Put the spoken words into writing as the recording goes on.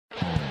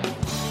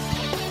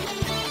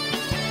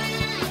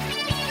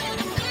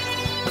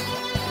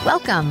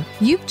Welcome.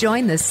 You've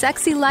joined the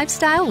Sexy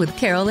Lifestyle with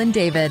Carol and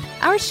David.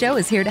 Our show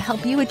is here to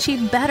help you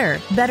achieve better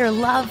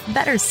love,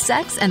 better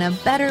sex, and a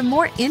better,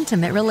 more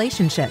intimate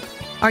relationship.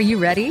 Are you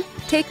ready?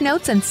 Take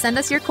notes and send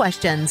us your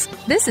questions.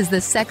 This is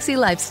the Sexy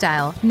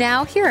Lifestyle.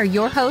 Now, here are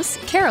your hosts,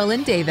 Carol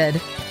and David.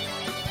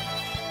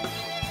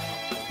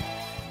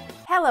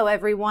 Hello,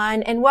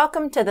 everyone, and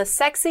welcome to the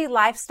Sexy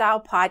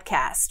Lifestyle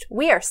Podcast.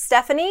 We are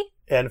Stephanie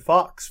and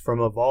Fox from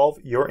Evolve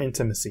Your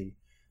Intimacy,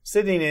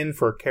 sitting in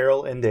for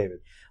Carol and David.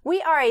 We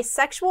are a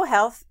sexual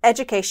health,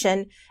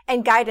 education,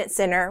 and guidance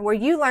center where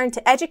you learn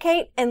to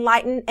educate,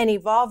 enlighten, and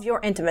evolve your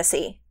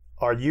intimacy.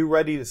 Are you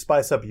ready to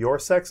spice up your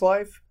sex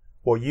life?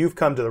 Well, you've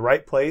come to the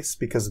right place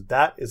because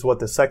that is what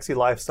the Sexy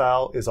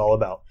Lifestyle is all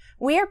about.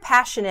 We are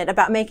passionate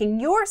about making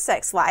your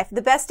sex life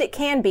the best it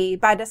can be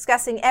by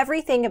discussing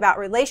everything about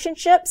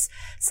relationships,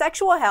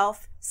 sexual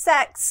health,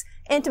 sex,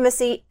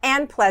 intimacy,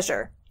 and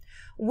pleasure.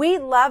 We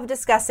love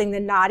discussing the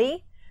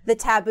naughty, the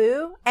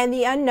taboo, and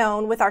the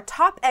unknown with our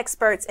top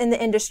experts in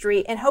the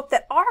industry and hope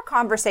that our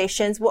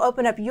conversations will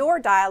open up your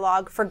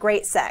dialogue for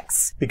great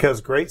sex. Because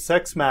great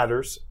sex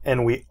matters,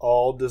 and we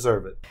all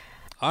deserve it.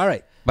 All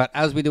right. But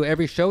as we do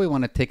every show, we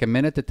want to take a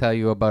minute to tell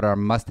you about our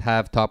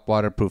must-have top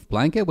waterproof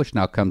blanket, which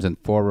now comes in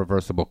 4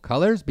 reversible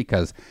colors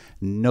because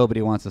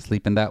nobody wants to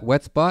sleep in that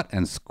wet spot,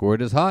 and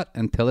squirt is hot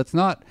until it's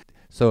not.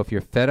 So if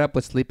you're fed up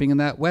with sleeping in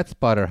that wet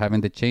spot or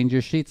having to change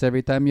your sheets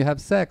every time you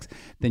have sex,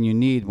 then you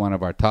need one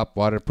of our top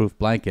waterproof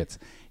blankets.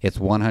 It's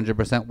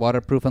 100%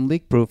 waterproof and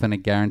leak-proof, and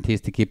it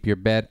guarantees to keep your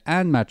bed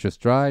and mattress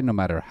dry no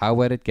matter how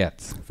wet it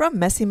gets. From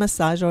messy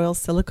massage oils,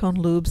 silicone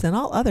lubes, and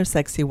all other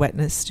sexy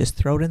wetness, just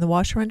throw it in the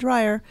washer and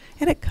dryer,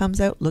 and it comes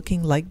out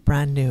looking like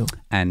brand new.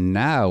 And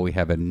now we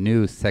have a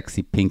new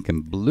sexy pink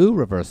and blue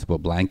reversible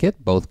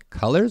blanket, both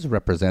colors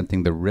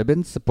representing the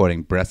ribbons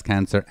supporting breast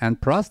cancer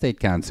and prostate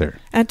cancer.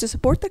 And to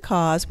support the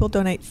cause, we'll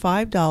donate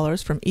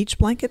 $5 from each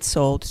blanket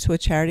sold to a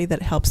charity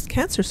that helps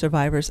cancer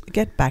survivors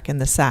get back in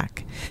the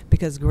sack.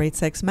 Because great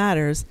sex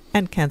matters,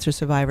 and cancer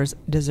survivors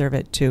deserve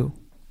it too.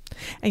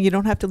 And you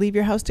don't have to leave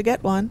your house to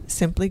get one.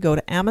 Simply go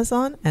to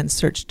Amazon and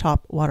search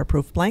Top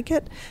Waterproof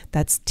Blanket.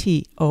 That's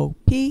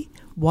T-O-P,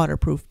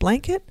 Waterproof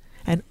Blanket,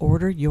 and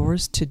order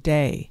yours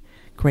today.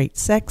 Great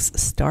sex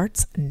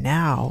starts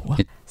now.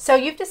 So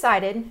you've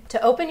decided to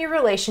open your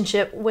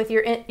relationship with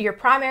your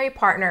primary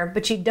partner,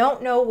 but you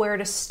don't know where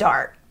to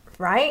start,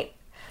 right?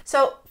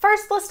 So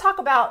first, let's talk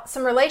about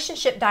some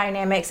relationship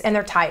dynamics and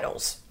their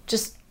titles.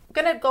 Just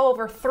gonna go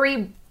over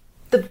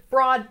the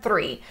broad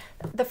 3.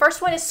 The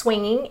first one is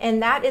swinging,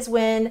 and that is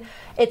when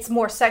it's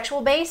more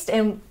sexual based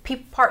and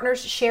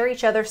partners share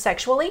each other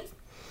sexually.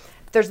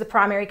 There's the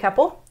primary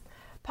couple.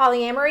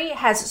 Polyamory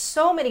has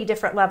so many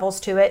different levels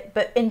to it,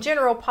 but in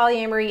general,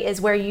 polyamory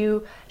is where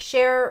you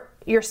share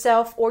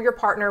yourself or your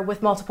partner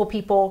with multiple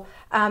people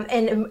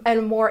in a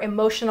more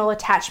emotional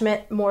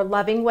attachment, more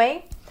loving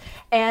way.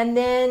 And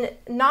then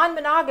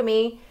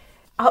non-monogamy,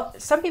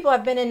 some people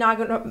have been in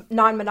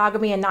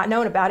non-monogamy and not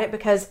known about it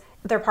because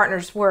their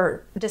partners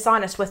were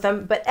dishonest with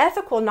them. But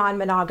ethical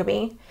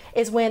non-monogamy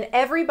is when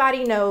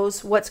everybody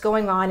knows what's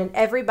going on and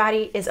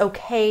everybody is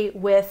okay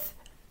with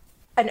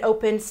an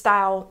open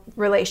style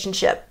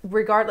relationship,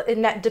 regardless,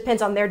 and that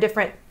depends on their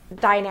different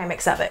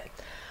dynamics of it.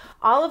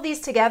 All of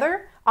this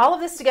together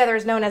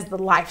is known as the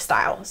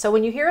lifestyle. So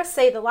when you hear us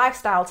say the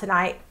lifestyle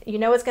tonight, you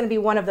know it's going to be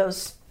one of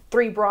those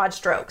 3 broad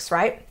strokes,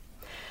 right?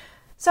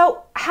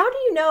 So how do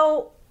you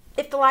know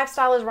if the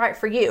lifestyle is right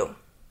for you?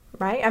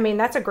 Right? I mean,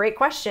 that's a great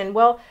question.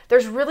 Well,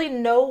 there's really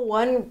no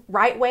one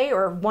right way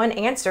or one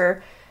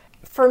answer.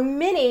 For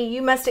many,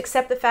 you must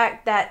accept the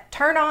fact that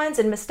turn-ons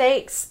and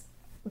mistakes,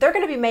 they're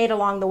going to be made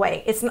along the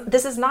way.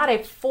 This is not a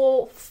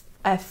foul-proof.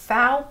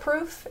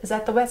 Is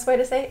that the best way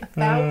to say it? A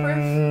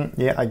foul-proof?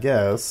 Yeah, I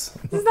guess.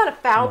 This is not a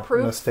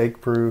foul-proof.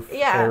 Mistake-proof,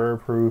 yeah.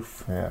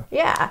 error-proof, yeah.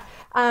 Yeah.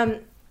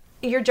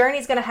 Your journey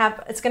is going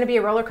to be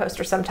a roller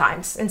coaster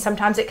sometimes. And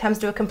sometimes it comes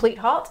to a complete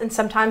halt, and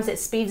sometimes it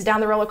speeds down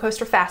the roller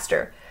coaster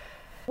faster.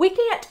 We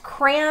can't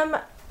cram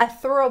a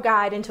thorough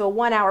guide into a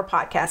 1-hour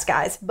podcast,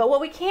 guys. But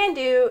what we can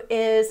do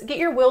is get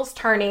your wheels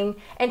turning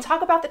and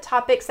talk about the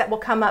topics that will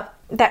come up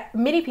that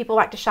many people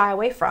like to shy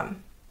away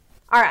from.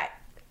 All right.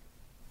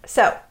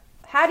 So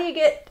how do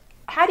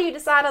you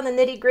decide on the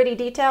nitty-gritty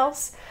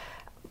details?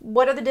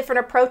 What are the different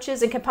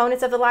approaches and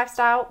components of the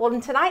lifestyle? Well,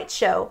 in tonight's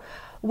show,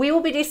 we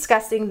will be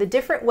discussing the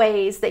different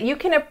ways that you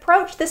can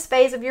approach this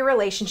phase of your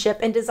relationship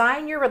and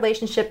design your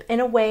relationship in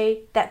a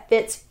way that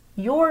fits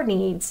your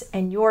needs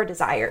and your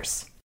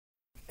desires.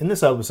 In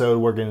this episode,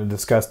 we're going to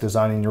discuss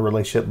designing your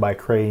relationship by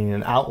creating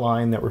an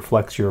outline that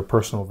reflects your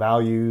personal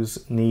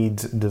values,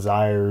 needs,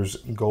 desires,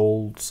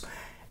 goals,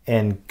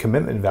 and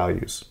commitment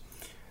values.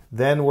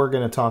 Then we're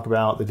going to talk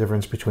about the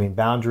difference between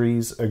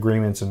boundaries,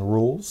 agreements, and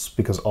rules,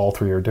 because all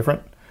 3 are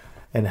different,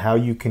 and how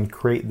you can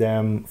create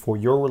them for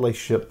your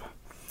relationship,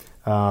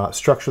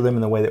 structure them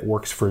in the way that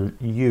works for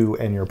you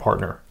and your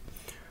partner.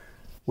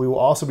 We will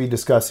also be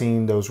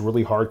discussing those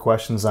really hard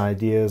questions and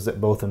ideas that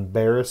both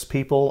embarrass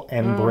people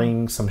and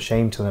bring some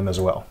shame to them as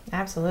well.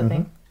 Absolutely.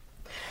 Mm-hmm.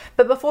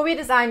 But before we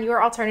design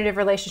your alternative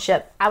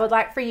relationship, I would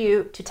like for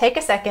you to take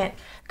a second,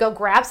 go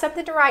grab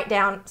something to write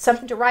down,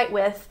 something to write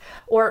with,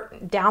 or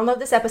download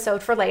this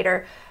episode for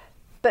later.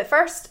 But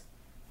first,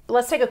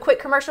 let's take a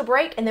quick commercial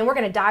break, and then we're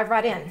going to dive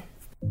right in.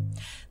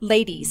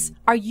 Ladies,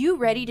 are you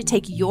ready to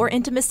take your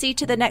intimacy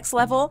to the next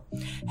level?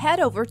 Head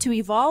over to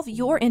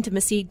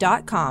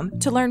evolveyourintimacy.com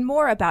to learn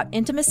more about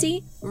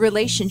intimacy,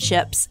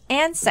 relationships,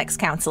 and sex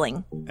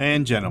counseling.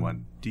 And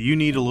gentlemen, do you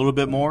need a little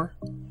bit more?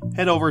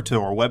 Head over to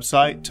our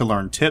website to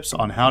learn tips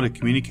on how to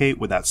communicate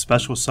with that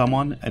special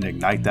someone and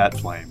ignite that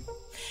flame.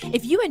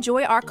 If you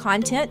enjoy our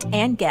content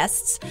and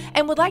guests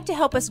and would like to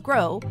help us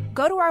grow,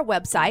 go to our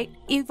website,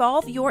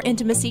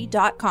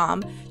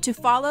 evolveyourintimacy.com, to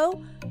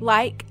follow,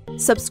 like,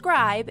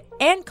 subscribe,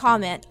 and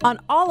comment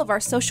on all of our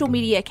social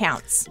media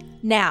accounts.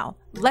 Now,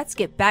 let's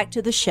get back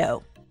to the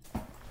show.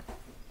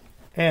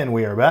 And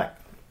we are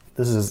back.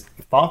 This is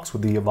Fox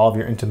with the Evolve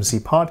Your Intimacy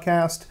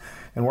podcast,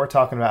 and we're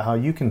talking about how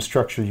you can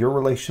structure your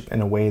relationship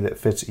in a way that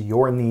fits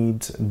your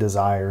needs,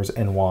 desires,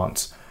 and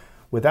wants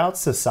without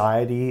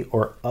society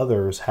or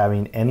others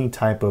having any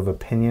type of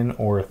opinion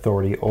or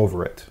authority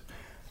over it.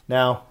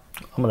 Now,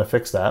 I'm going to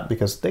fix that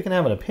because they can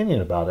have an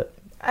opinion about it.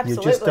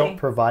 Absolutely. You just don't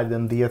provide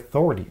them the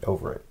authority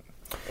over it.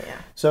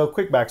 Yeah. So,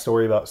 quick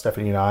backstory about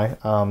Stephanie and I.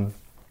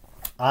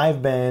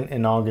 I've been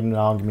in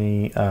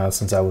non-monogamy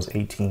since I was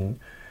 18.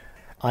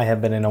 I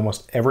have been in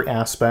almost every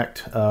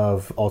aspect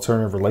of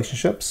alternative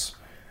relationships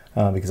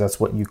because that's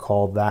what you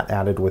call that,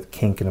 added with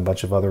kink and a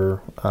bunch of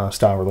other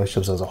style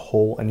relationships as a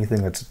whole.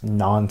 Anything that's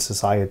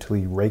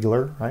non-societally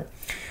regular, right?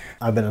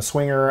 I've been a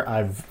swinger.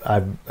 I've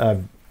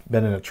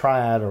been in a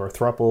triad or a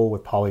throuple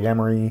with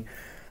polyamory.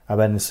 I've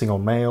been a single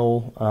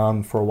male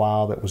for a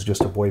while that was just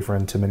a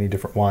boyfriend to many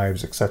different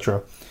wives,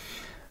 etc.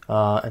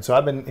 And so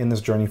I've been in this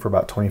journey for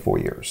about 24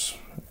 years.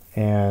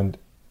 And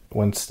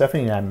when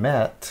Stephanie and I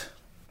met,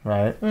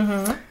 right,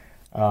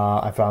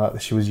 I found out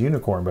that she was a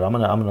unicorn. But I'm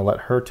gonna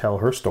let her tell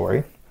her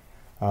story.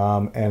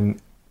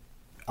 And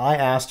I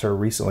asked her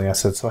recently. I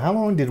said, "So how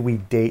long did we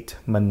date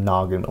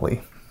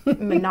monogamously?"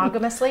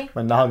 Monogamously?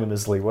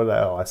 Monogamously. What the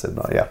hell? I said,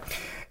 "No, yeah,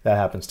 that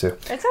happens too."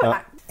 It's okay.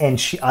 And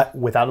she,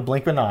 without a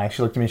blink of an eye,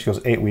 she looked at me and she goes,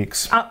 8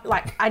 weeks.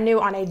 Like, I knew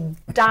on a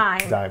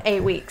dime.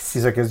 8 weeks.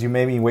 She's like, because you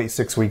made me wait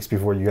 6 weeks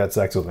before you had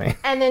sex with me.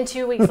 And then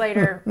 2 weeks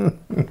later,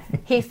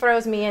 he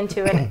throws me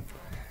into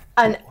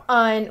air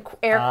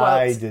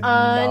quotes,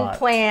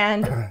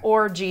 unplanned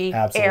orgy,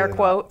 Absolutely air not.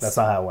 quotes. That's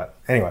not how it went.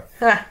 Anyway,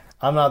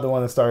 I'm not the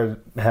one that started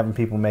having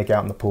people make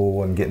out in the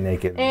pool and get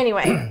naked.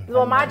 Anyway,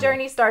 well, my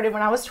journey started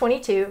when I was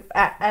 22,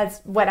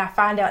 as what I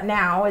find out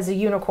now as a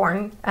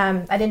unicorn.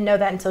 I didn't know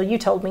that until you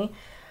told me.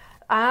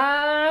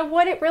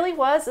 What it really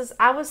was is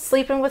I was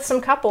sleeping with some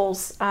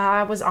couples.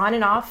 I was on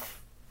and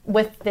off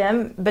with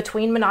them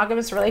between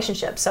monogamous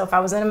relationships. So if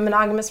I was in a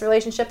monogamous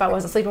relationship, I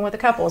wasn't sleeping with the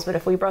couples. But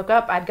if we broke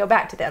up, I'd go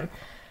back to them.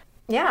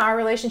 Yeah, our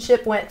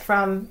relationship went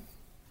from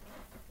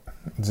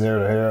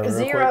zero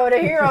to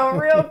hero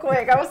real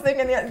quick. I was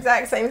thinking the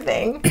exact same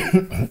thing.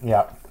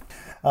 Yeah.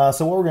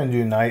 So what we're going to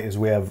do tonight is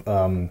we have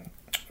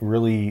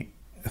really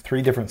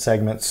 3 different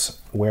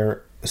segments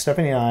where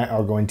Stephanie and I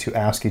are going to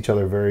ask each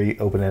other very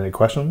open-ended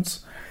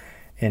questions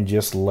and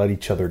just let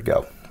each other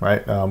go,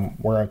 right?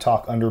 We're going to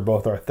talk under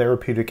both our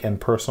therapeutic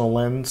and personal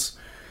lens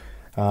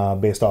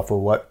based off of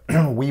what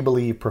we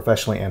believe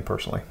professionally and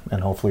personally.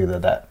 And hopefully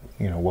that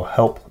will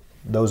help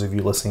those of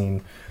you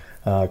listening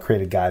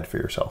create a guide for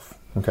yourself,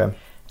 okay?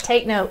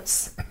 Take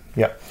notes.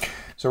 Yeah.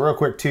 So real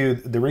quick, too,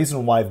 the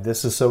reason why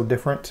this is so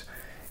different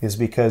is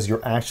because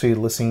you're actually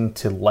listening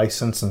to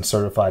licensed and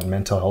certified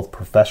mental health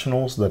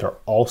professionals that are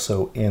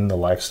also in the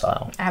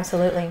lifestyle.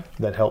 Absolutely.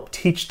 That help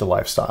teach the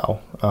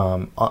lifestyle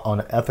on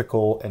an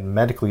ethical and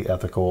medically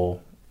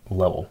ethical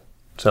level.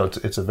 So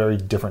it's a very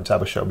different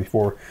type of show.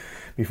 Before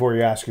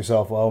you ask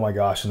yourself, oh my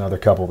gosh, another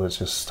couple that's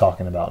just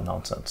talking about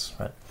nonsense,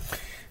 right?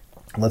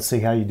 Let's see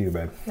how you do,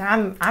 babe.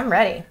 I'm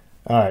ready.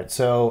 All right.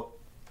 So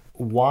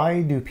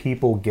why do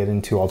people get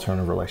into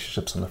alternative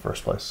relationships in the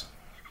first place?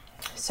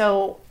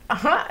 So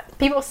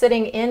people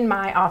sitting in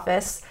my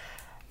office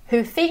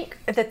who think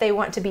that they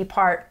want to be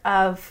part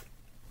of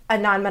a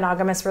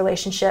non-monogamous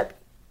relationship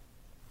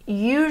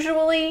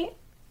usually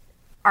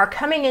are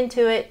coming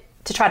into it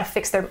to try to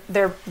fix their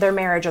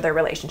marriage or their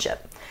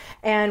relationship.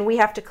 And we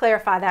have to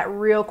clarify that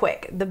real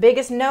quick. The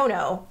biggest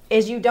no-no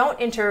is you don't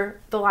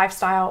enter the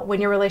lifestyle when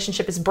your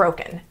relationship is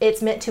broken.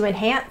 It's meant to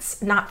enhance,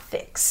 not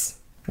fix.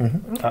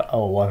 Mm-hmm. Okay.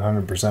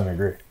 100%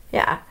 agree.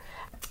 Yeah.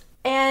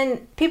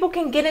 And people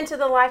can get into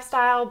the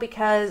lifestyle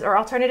or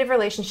alternative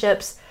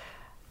relationships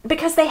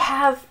because they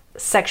have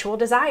sexual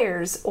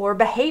desires or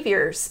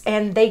behaviors,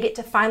 and they get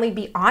to finally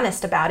be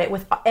honest about it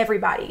with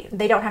everybody.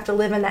 They don't have to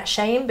live in that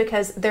shame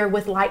because they're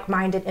with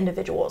like-minded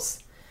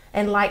individuals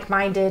and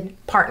like-minded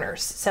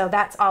partners. So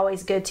that's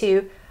always good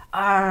too.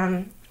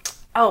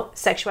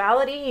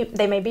 Sexuality,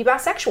 they may be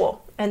bisexual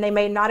and they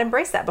may not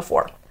embrace that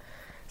before.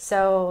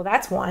 So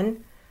that's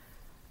one.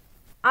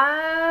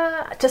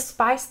 To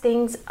spice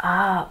things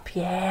up,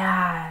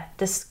 yeah.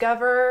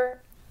 Discover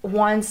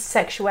one's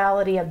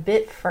sexuality a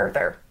bit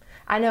further.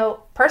 I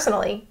know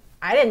personally,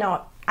 I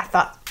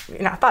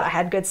I thought I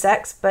had good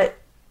sex, but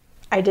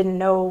I didn't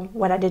know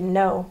what I didn't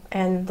know.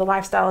 And the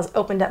lifestyle has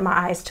opened up my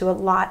eyes to a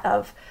lot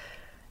of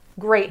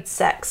great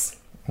sex.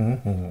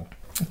 Mm-hmm.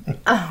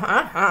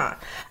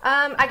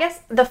 I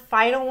guess the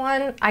final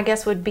one,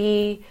 would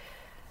be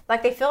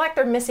like they feel like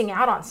they're missing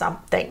out on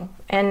something.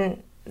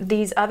 And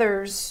these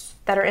others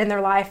that are in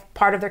their life,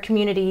 part of their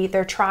community,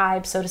 their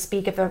tribe, so to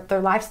speak, if they're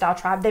their lifestyle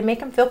tribe, they make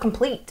them feel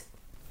complete,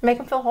 make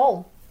them feel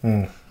whole.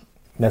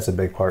 That's a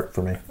big part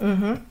for me.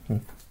 Mm-hmm.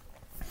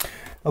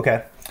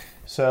 Okay,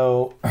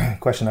 so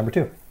question number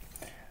 2.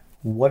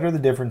 What are the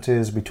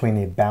differences between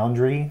a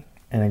boundary,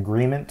 an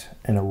agreement,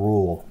 and a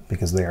rule?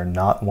 Because they are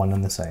not one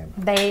and the same.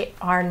 They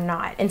are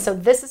not. And so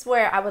this is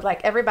where I would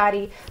like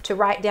everybody to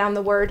write down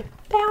the word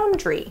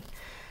boundary.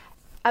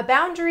 A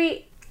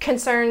boundary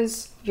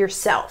concerns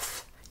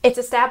yourself. It's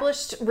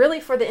established really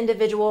for the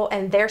individual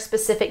and their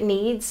specific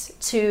needs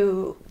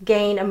to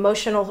gain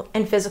emotional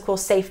and physical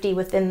safety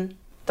within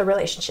the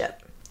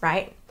relationship,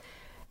 right?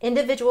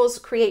 Individuals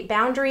create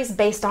boundaries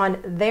based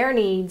on their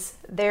needs,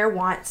 their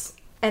wants,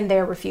 and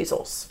their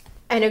refusals.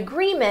 An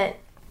agreement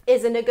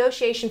is a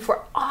negotiation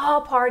for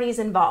all parties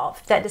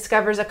involved that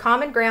discovers a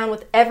common ground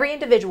with every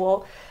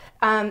individual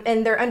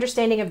and their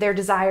understanding of their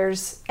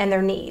desires and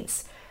their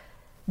needs.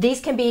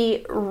 These can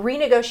be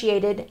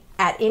renegotiated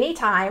at any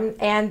time,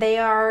 and they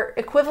are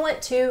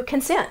equivalent to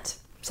consent,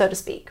 so to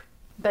speak,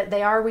 but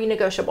they are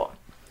renegotiable.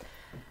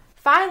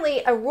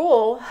 Finally, a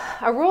rule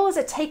is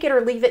a take it or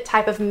leave it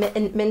type of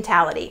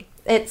mentality.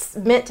 It's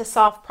meant to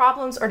solve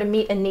problems or to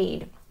meet a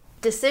need.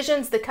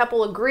 Decisions the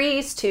couple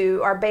agrees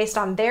to are based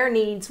on their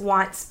needs,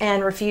 wants,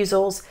 and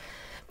refusals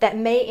that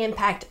may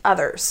impact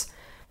others.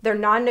 They're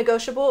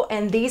non-negotiable,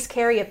 and these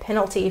carry a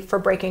penalty for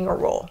breaking a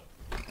rule.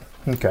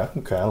 Okay,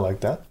 I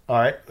like that. All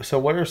right, so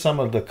what are some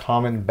of the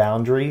common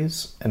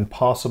boundaries and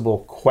possible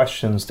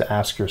questions to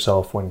ask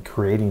yourself when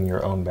creating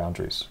your own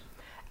boundaries?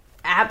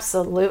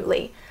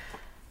 Absolutely.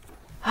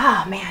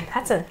 Oh man,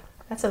 that's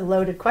a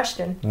loaded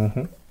question.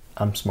 Mm-hmm.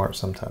 I'm smart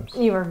sometimes.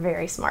 You are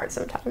very smart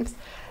sometimes.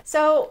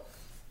 So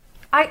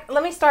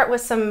let me start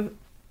with some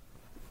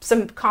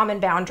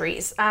common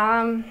boundaries.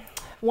 One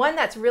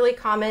that's really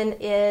common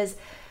is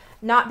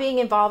not being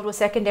involved with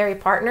secondary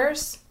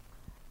partners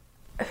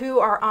who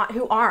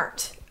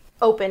aren't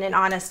open and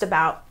honest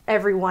about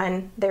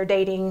everyone they're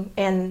dating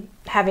and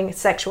having a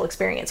sexual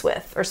experience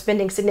with or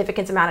spending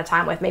significant amount of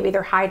time with. Maybe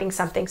they're hiding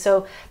something.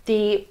 So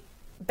the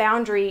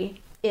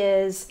boundary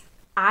is,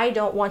 I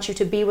don't want you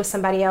to be with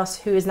somebody else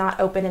who is not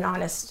open and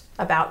honest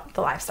about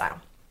the lifestyle.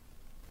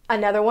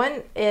 Another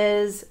one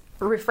is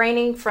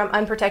refraining from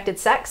unprotected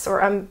sex or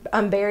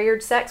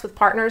unbarriered sex with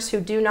partners who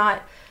do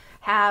not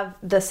have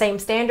the same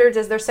standards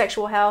as their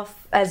sexual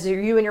health as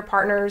you and your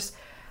partners,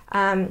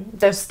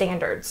 those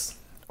standards.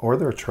 Or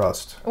their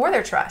trust.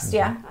 Mm-hmm.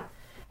 Yeah.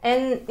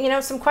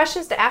 And, some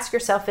questions to ask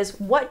yourself is,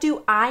 what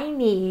do I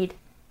need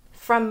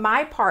from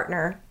my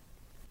partner?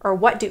 Or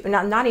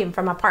not even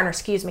from my partner,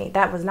 excuse me.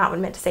 That was not what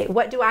I meant to say.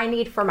 What do I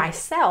need for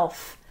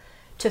myself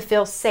to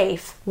feel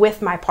safe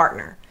with my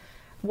partner?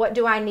 What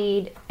do I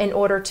need in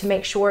order to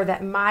make sure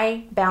that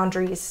my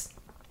boundaries,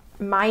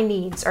 my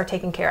needs are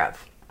taken care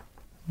of?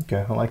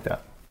 Okay, I like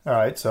that. All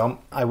right, so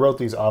I wrote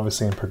these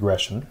obviously in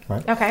progression,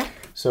 right? Okay.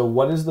 So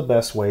what is the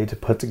best way to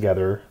put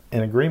together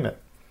an agreement?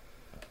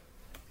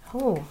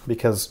 Oh.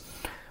 Because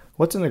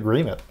what's an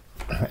agreement?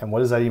 And what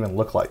does that even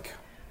look like?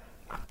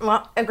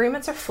 Well,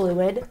 agreements are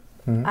fluid.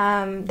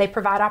 Mm-hmm. They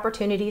provide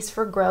opportunities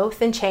for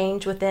growth and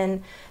change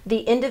within the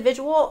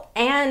individual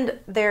and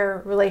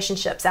their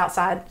relationships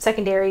outside,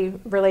 secondary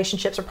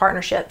relationships or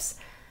partnerships.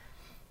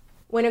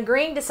 When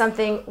agreeing to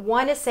something,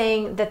 one is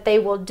saying that they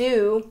will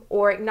do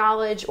or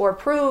acknowledge or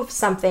approve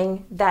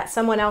something that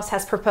someone else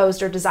has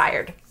proposed or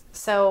desired.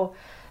 So,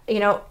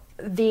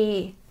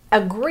 the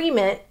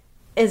agreement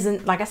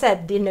isn't, like I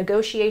said, the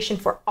negotiation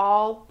for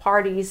all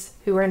parties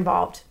who are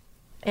involved.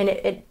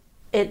 And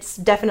it's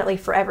definitely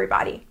for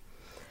everybody.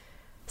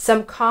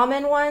 Some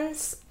common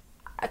ones,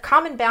 a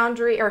common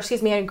boundary,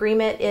 an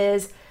agreement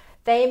is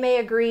they may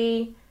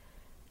agree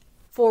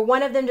for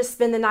one of them to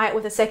spend the night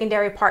with a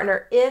secondary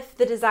partner if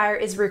the desire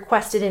is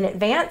requested in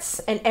advance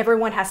and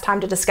everyone has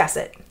time to discuss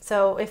it.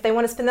 So if they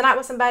want to spend the night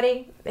with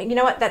somebody, you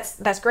know what,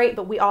 that's great,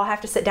 but we all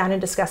have to sit down and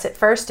discuss it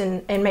first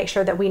and make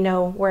sure that we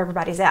know where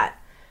everybody's at.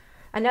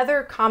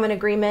 Another common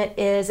agreement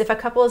is if a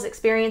couple is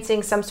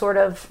experiencing some sort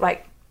of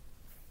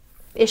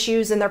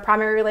issues in their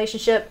primary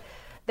relationship,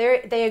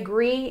 they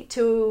agree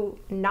to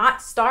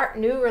not start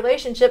new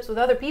relationships with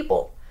other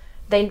people.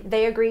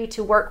 They agree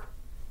to work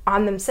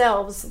on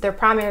themselves, their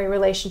primary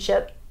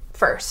relationship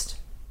first.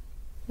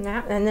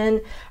 Yeah. And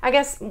then I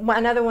guess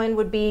another one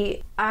would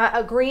be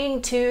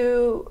agreeing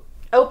to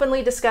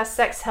openly discuss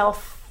sex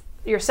health,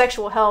 your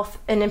sexual health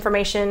and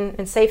information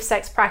and safe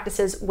sex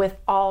practices with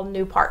all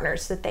new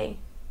partners that they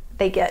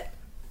get.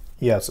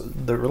 Yeah, so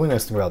the really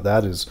nice thing about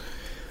that is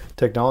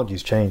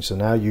technology's changed. So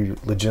now you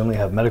legitimately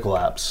have medical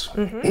apps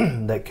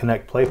mm-hmm. that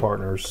connect play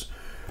partners,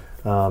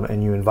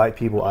 and you invite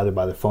people either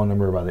by their phone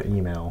number or by their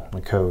email,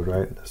 the code,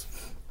 right?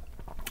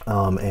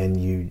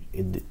 And you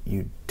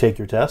take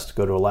your test,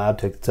 go to a lab,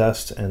 take the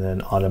test, and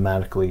then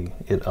automatically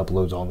it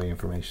uploads all the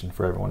information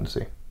for everyone to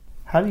see.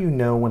 How do you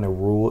know when a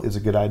rule is a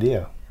good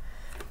idea?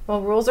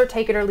 Well, rules are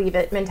take it or leave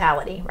it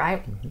mentality,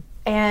 right? Mm-hmm.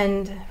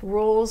 And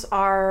rules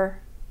are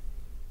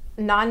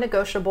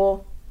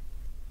non-negotiable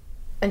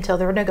until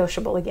they're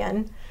negotiable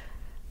again.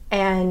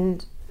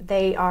 And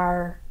they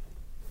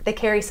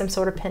carry some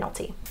sort of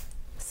penalty.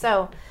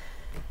 So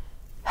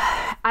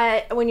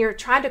when you're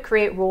trying to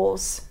create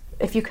rules,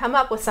 if you come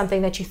up with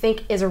something that you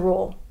think is a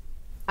rule,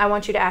 I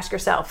want you to ask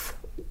yourself,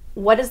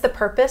 what is the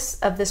purpose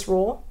of this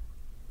rule?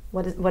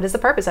 What is the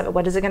purpose of it?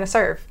 What is it going to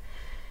serve?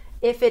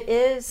 If it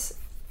is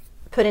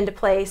put into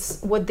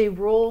place, would the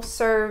rule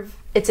serve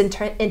its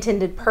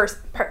intended purpose?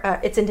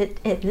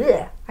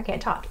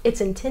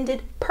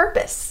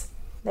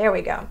 There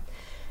we go.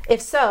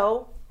 If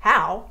so,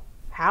 how?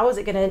 How is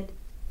it going to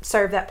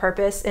serve that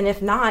purpose? And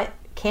if not,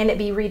 can it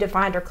be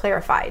redefined or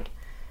clarified?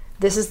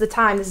 This is the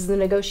time. This is the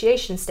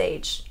negotiation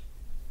stage.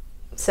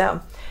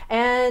 So,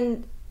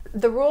 and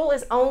the rule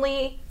is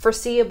only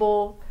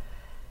foreseeable.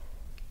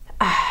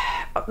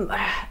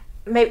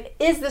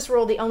 Is this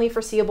rule the only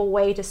foreseeable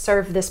way to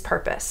serve this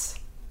purpose?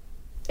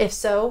 If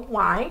so,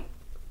 why?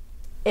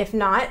 If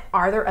not,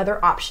 are there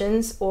other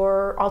options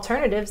or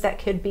alternatives that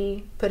could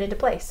be put into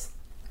place?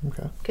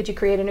 Okay. Could you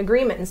create an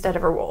agreement instead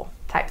of a rule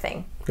type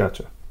thing?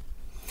 Gotcha.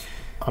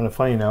 On a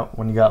funny note,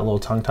 when you got a little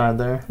tongue-tied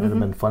there, it would have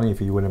been funny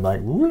if you would have been like,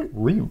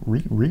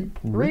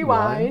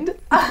 rewind.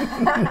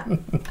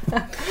 I'm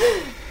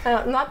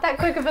not that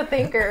quick of a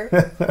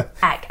thinker.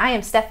 I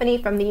am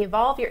Stephanie from the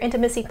Evolve Your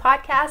Intimacy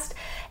podcast,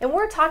 and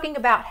we're talking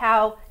about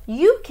how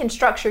you can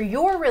structure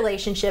your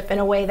relationship in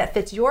a way that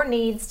fits your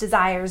needs,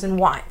 desires, and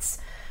wants.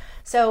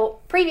 So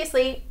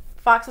previously,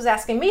 Fox was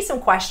asking me some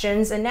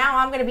questions, and now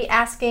I'm going to be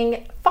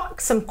asking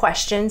Fox some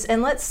questions,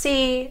 and let's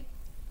see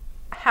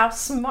how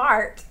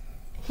smart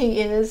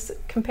he is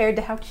compared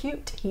to how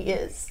cute he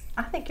is.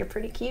 I think you're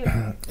pretty cute.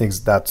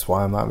 That's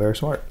why I'm not very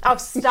smart. Oh,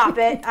 stop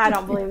it. I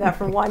don't believe that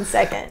for 1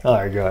 second. All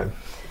right, go ahead.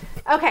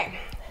 Okay,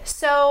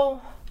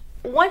 so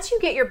once you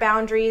get your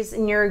boundaries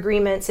and your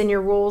agreements and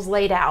your rules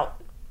laid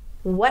out,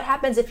 what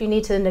happens if you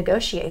need to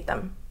negotiate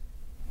them?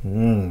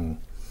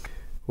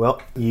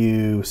 Well,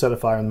 you set a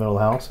fire in the middle of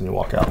the house and you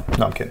walk out.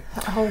 No, I'm kidding.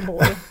 Oh,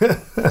 boy.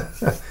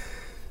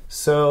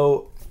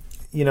 So,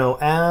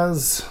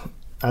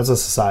 as a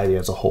society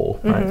as a whole,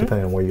 right,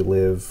 depending on where you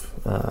live,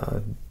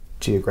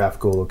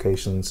 geographical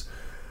locations,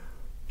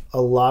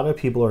 a lot of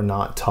people are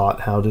not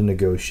taught how to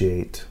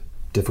negotiate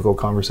difficult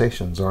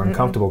conversations or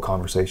uncomfortable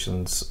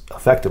conversations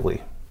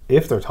effectively,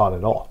 if they're taught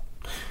at all.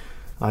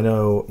 I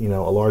know,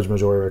 a large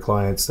majority of our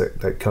clients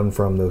that come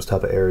from those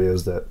type of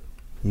areas that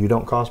you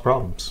don't cause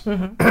problems.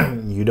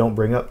 You don't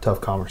bring up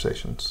tough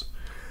conversations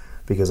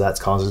because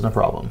that's causing a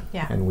problem.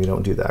 Yeah. And we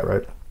don't do that,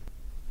 right?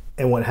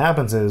 And what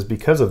happens is,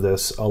 because of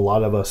this, a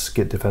lot of us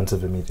get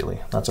defensive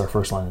immediately. That's our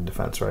first line of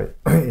defense, right?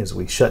 Is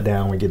we shut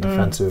down, we get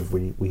defensive,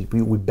 we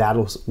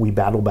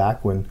battle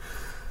back when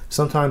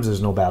sometimes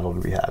there's no battle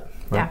to be had,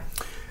 right?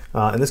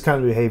 Yeah. And this kind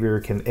of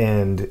behavior can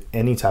end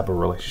any type of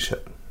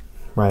relationship,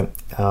 right?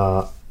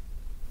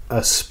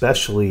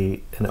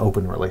 Especially an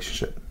open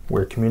relationship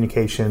where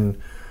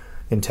communication,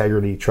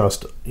 integrity,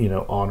 trust,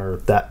 honor,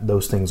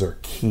 those things are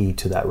key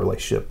to that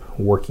relationship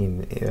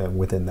working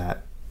within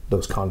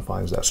those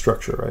confines, that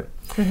structure,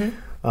 right?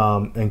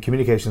 And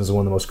communication is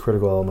one of the most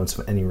critical elements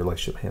of any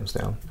relationship, hands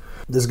down.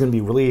 This is going to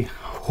be really,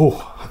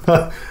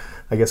 I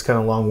guess, kind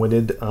of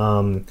long-winded.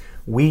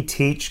 We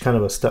teach kind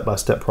of a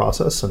step-by-step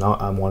process, and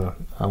I want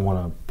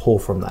to pull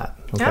from that.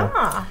 Okay?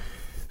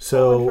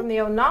 So from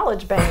the old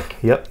knowledge bank.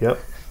 Yep.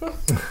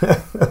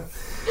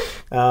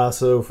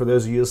 So for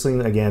those of you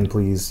listening, again,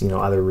 please,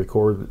 either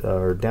record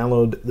or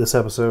download this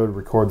episode,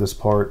 record this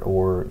part,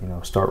 or,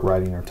 start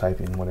writing or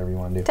typing, whatever you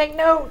want to do. Take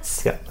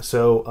notes. Yeah.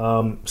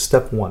 So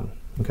step 1,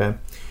 okay?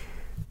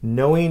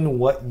 Knowing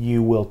what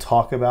you will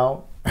talk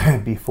about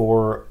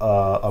before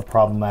a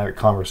problematic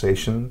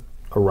conversation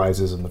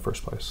arises in the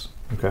first place,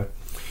 okay?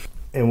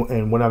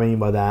 And what I mean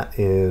by that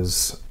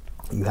is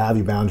you have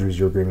your boundaries,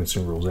 your agreements,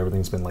 and rules.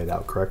 Everything's been laid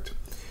out, correct?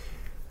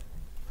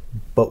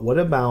 But what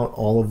about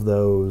all of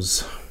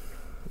those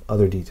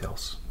other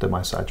details that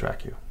might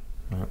sidetrack you?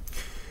 Right?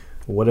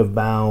 What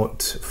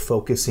about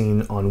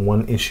focusing on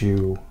one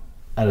issue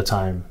at a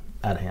time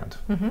at hand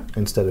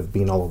instead of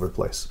being all over the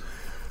place?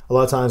 A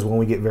lot of times when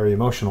we get very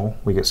emotional,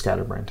 we get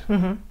scatterbrained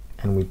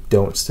and we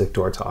don't stick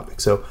to our topic.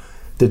 So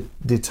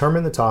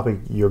determine the topic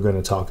you're going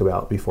to talk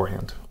about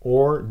beforehand,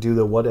 or do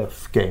the what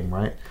if game,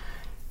 right?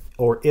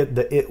 Or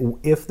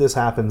if this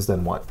happens,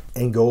 then what?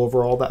 And go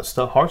over all that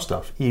stuff, hard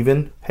stuff.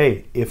 Even,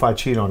 hey, if I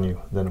cheat on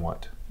you, then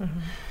what?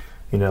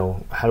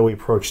 How do we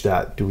approach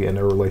that? Do we end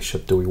a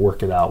relationship? Do we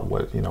work it out?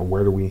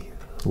 Where do we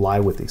lie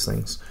with these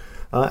things?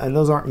 And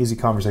those aren't easy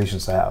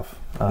conversations to have.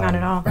 Not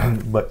at all.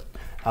 But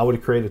I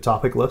would create a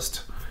topic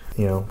list.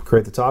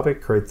 Create the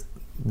topic, create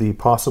the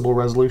possible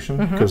resolution.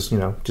 Because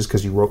just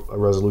because you wrote a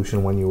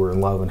resolution when you were in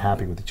love and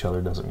happy with each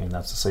other doesn't mean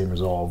that's the same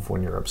resolve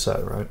when you're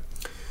upset, right?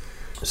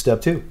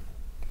 Step 2,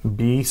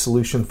 be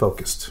solution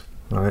focused.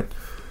 All right.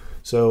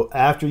 So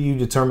after you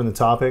determine the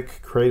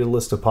topic, create a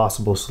list of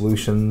possible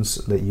solutions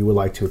that you would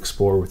like to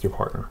explore with your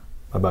partner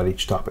about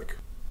each topic.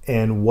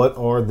 And what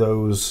are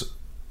those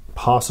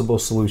possible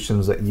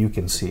solutions that you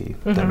can see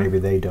that maybe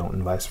they don't,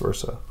 and vice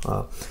versa?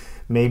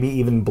 Maybe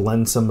even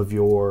blend some of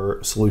your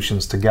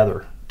solutions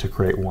together to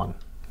create one,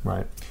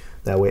 right?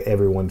 That way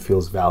everyone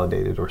feels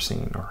validated or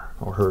seen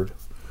or heard.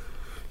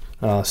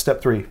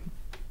 Step 3.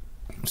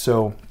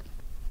 So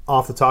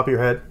off the top of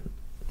your head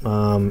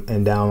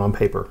and down on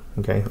paper,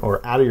 okay?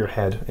 Or out of your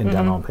head and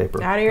down on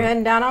paper. Out of your head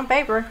and down on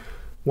paper.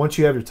 Once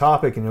you have your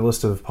topic and your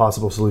list of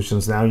possible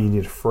solutions, now you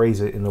need to phrase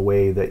it in a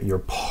way that your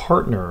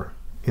partner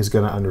is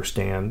going to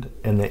understand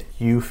and that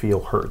you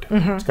feel heard.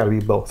 It's got to be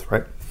both,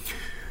 right?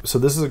 So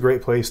this is a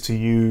great place to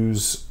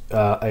use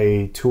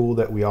a tool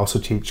that we also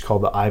teach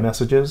called the I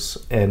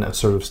messages and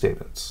assertive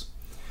statements.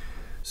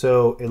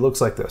 So it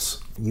looks like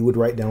this. You would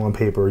write down on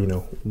paper,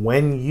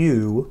 when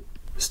you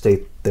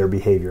state their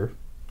behavior.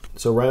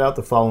 So write out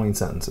the following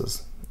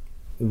sentences.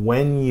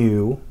 When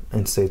you,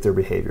 and state their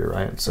behavior,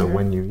 right? So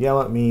when you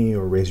yell at me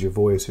or raise your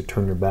voice or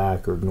turn your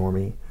back or ignore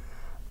me,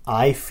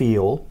 I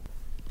feel,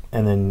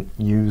 and then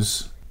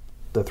use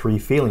the 3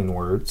 feeling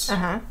words,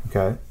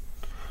 okay,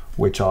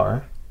 which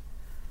are?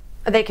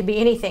 They could be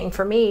anything.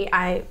 For me,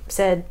 I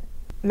said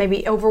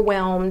maybe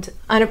overwhelmed,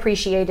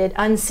 unappreciated,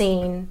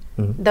 unseen,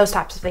 those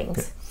types of things.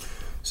 Okay.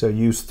 So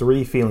use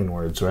 3 feeling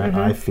words, right?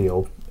 I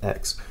feel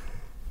X.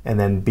 And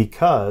then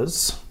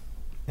because,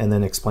 and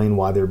then explain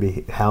why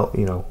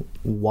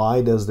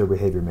why does their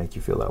behavior make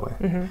you feel that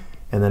way?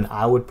 And then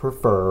I would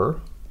prefer,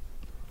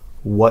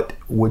 what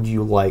would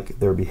you like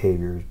their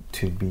behavior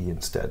to be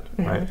instead,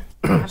 right?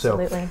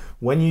 Absolutely. So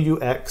when you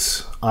do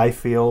X, I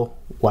feel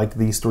like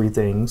these 3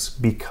 things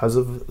because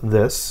of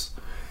this,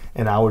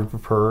 and I would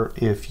prefer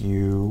if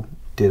you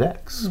did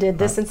X. Did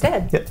this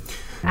instead. Yep.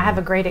 I have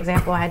a great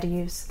example I had to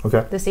use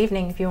this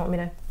evening if you want me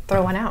to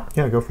throw one out.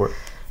 Yeah, go for it.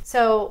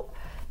 So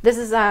this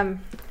is a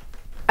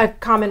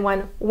common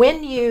one.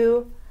 When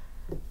you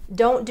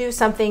don't do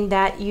something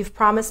that you've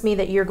promised me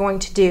that you're going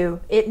to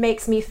do, it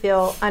makes me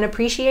feel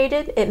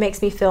unappreciated, it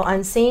makes me feel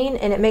unseen,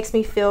 and it makes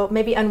me feel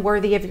maybe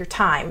unworthy of your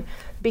time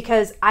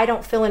because I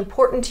don't feel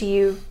important to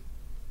you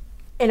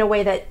in a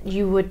way that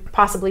you would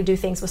possibly do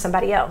things with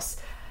somebody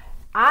else.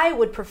 I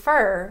would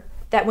prefer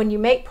that when you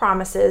make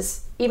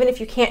promises, even if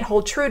you can't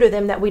hold true to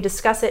them, that we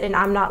discuss it and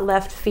I'm not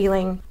left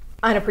feeling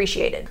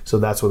unappreciated. So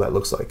that's what that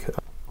looks like.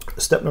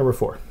 Step number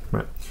 4,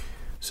 right?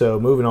 So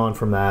moving on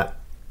from that,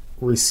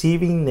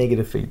 receiving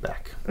negative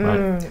feedback,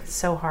 right? It's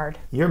so hard.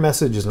 Your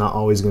message is not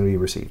always going to be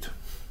received.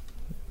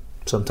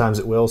 Sometimes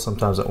it will,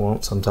 sometimes it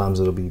won't. Sometimes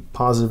it'll be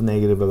positive,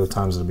 negative, other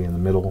times it'll be in the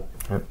middle,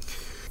 right?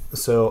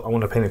 So I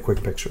want to paint a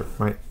quick picture,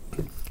 right?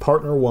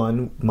 Partner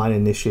 1 might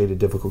initiate a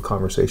difficult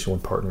conversation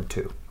with partner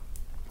 2.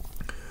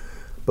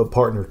 But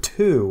partner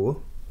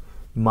 2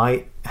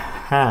 might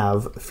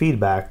have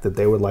feedback that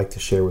they would like to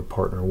share with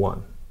partner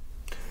 1.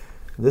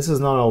 This is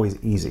not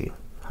always easy.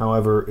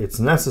 However, it's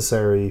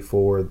necessary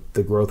for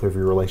the growth of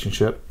your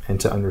relationship and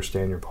to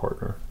understand your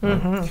partner.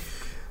 Right?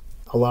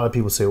 A lot of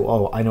people say,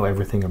 well, I know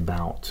everything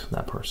about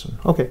that person.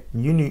 Okay,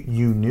 you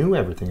knew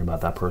everything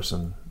about that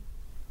person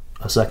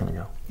a second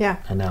ago. Yeah.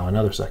 And now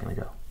another second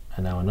ago.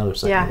 And now another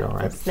second ago,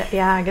 right?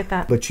 Yeah, I get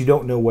that. But you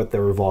don't know what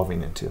they're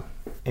evolving into.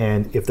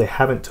 And if they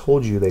haven't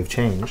told you they've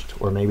changed,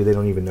 or maybe they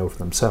don't even know for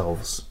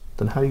themselves,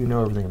 then how do you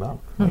know everything about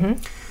them?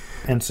 Right?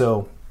 And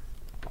so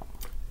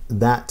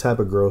that type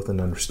of growth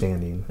and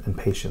understanding and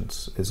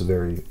patience is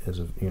very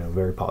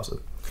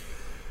positive.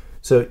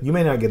 So you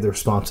may not get the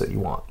response that you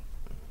want,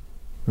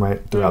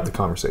 right, throughout the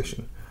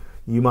conversation.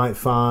 You might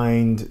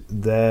find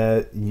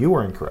that you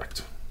were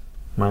incorrect,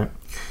 right?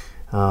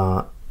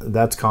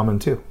 That's common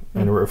too.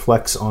 And it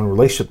reflects on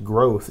relationship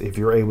growth if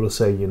you're able to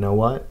say, you know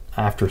what,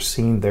 after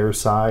seeing their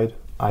side,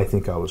 I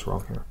think I was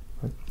wrong here.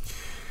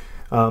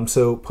 Right?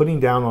 So putting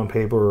down on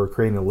paper or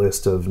creating a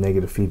list of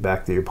negative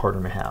feedback that your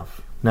partner may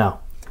have.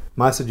 Now,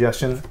 my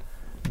suggestion,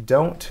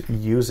 don't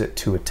use it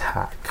to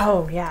attack.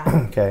 Oh,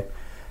 yeah. Okay.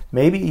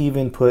 Maybe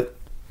even put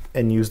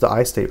and use the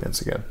I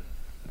statements again.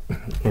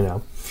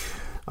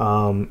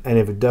 And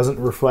if it doesn't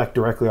reflect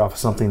directly off of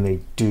something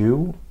they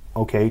do,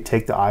 okay,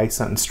 take the I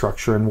sentence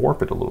structure and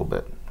warp it a little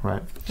bit,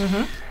 right?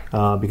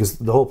 Because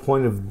the whole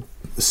point of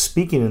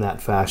speaking in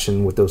that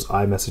fashion with those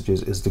I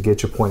messages is to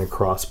get your point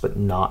across, but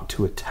not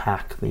to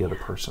attack the other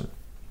person.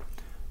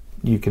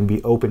 You can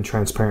be open,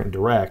 transparent, and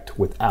direct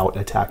without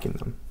attacking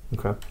them,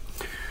 okay?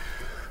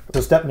 So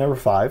step number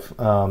 5,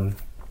 and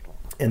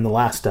the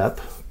last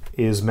step,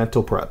 is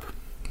mental prep,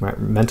 right?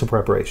 Mental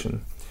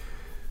preparation.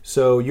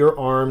 So you're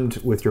armed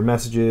with your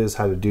messages,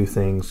 how to do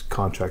things,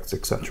 contracts,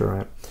 etc.,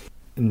 right?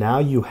 Now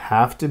you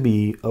have to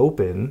be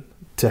open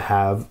to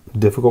have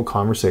difficult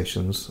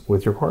conversations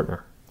with your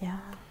partner. Yeah.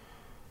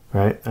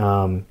 Right?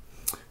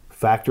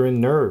 Factor in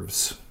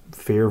nerves,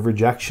 fear of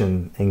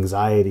rejection,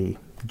 anxiety,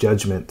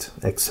 judgment,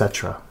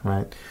 etc.,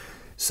 right?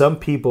 Some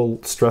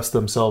people stress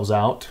themselves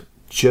out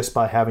just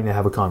by having to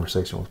have a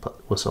conversation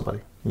with somebody.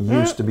 You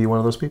used to be one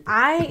of those people.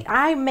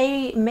 I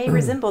may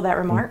resemble that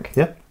remark.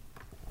 Yeah.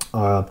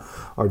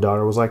 Our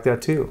daughter was like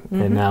that too.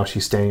 And now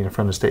she's standing in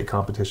front of state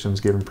competitions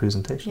giving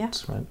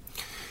presentations, right?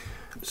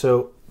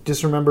 So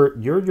just remember,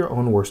 you're your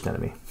own worst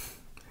enemy.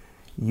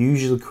 You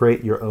usually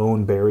create your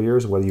own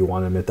barriers, whether you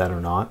want to admit that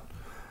or not.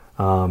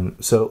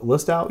 So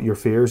list out your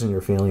fears and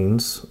your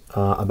feelings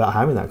about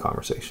having that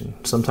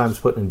conversation. Sometimes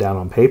putting it down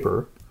on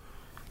paper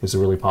is a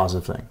really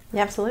positive thing.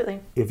 Yeah, absolutely.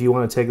 If you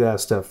want to take that a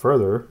step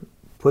further,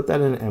 put that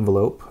in an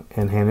envelope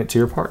and hand it to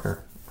your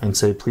partner and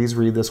say, please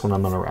read this when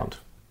I'm not around.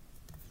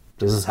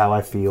 This is how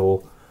I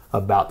feel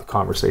about the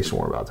conversation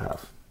we're about to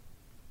have.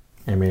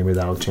 And maybe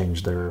that'll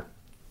change their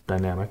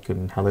dynamic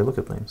and how they look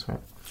at things,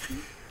 right?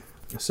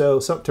 So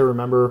something to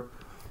remember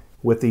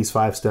with these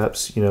 5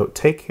 steps,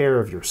 take care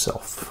of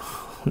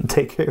yourself.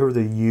 Take care of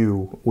the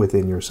you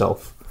within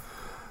yourself.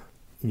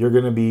 You're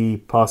going to be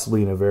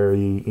possibly in a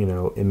very,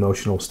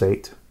 emotional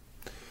state.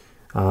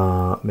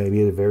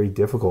 Maybe a very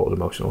difficult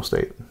emotional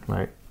state,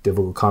 right?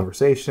 Difficult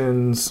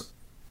conversations.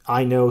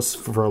 I know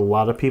for a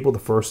lot of people, the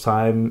first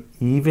time,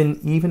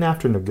 even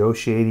after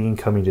negotiating,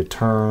 coming to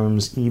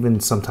terms, even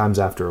sometimes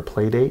after a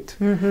play date,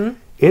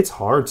 it's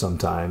hard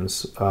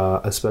sometimes,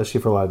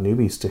 especially for a lot of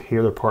newbies, to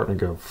hear their partner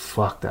go,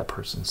 fuck, that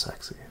person's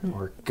sexy.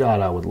 Or,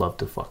 God, I would love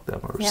to fuck them,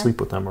 or sleep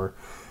with them, or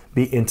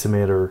be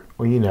intimate, or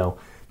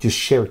just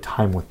share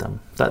time with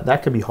them.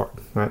 That could be hard,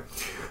 right?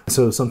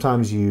 So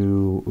sometimes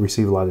you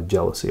receive a lot of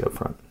jealousy up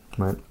front,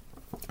 right?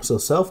 So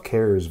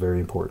self-care is very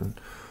important.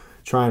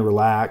 Try and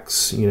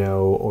relax,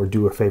 or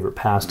do a favorite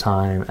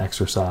pastime,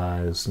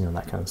 exercise,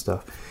 that kind of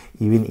stuff.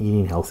 Even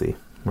eating healthy,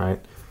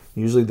 right?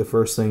 Usually the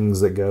first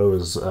things that go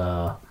is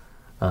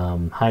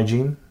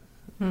hygiene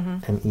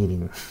and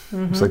eating.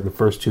 It's like the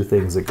first 2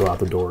 things that go out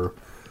the door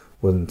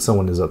when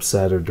someone is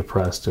upset or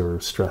depressed or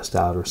stressed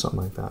out or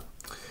something like that.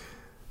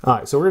 All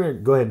right, so we're going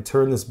to go ahead and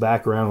turn this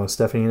back around with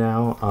Stephanie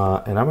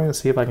now, and I'm going to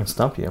see if I can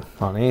stump you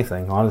on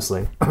anything,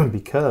 honestly,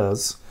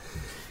 because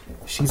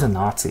she's a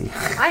Nazi.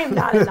 I am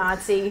not a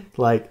Nazi.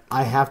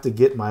 I have to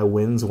get my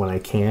wins when I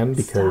can,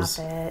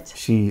 because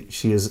she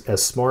is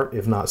as smart,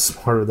 if not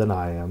smarter than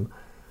I am,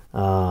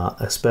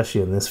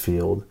 especially in this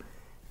field.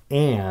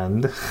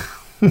 And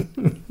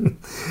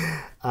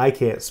I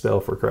can't spell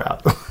for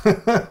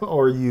crap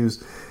or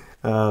use.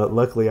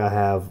 Luckily, I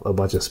have a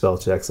bunch of spell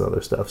checks and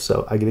other stuff,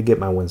 so I get to get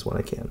my wins when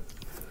I can.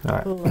 All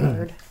right.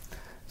 Lord.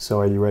 So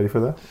are you ready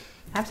for that?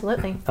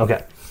 Absolutely.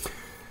 Okay.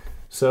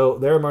 So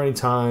there are many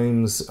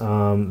times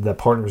that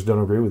partners don't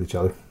agree with each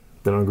other.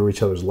 They don't agree with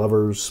each other's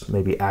lovers,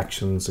 maybe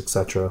actions,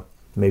 etc.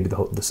 Maybe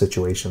the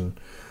situation,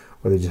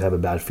 or they just have a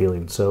bad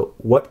feeling. So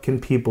what can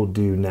people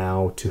do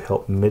now to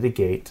help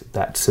mitigate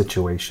that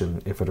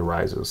situation if it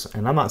arises?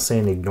 And I'm not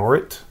saying ignore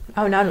it.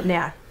 Oh, no,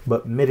 yeah.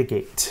 But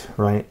mitigate,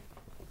 right?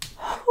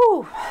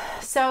 Whew.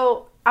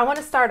 So I want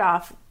to start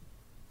off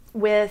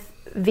with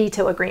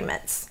veto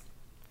agreements.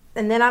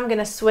 And then I'm going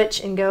to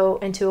switch and go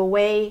into a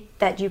way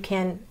that you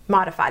can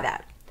modify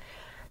that.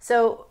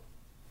 So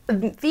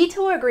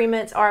veto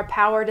agreements are a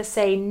power to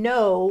say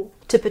no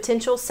to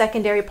potential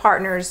secondary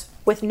partners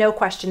with no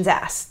questions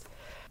asked.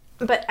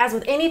 But as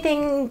with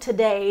anything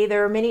today,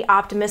 there are many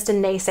optimists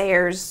and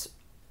naysayers,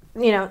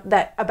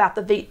 that about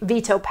the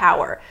veto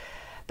power.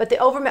 But the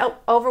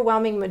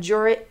overwhelming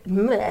majority,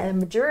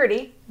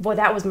 boy,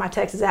 that was my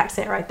Texas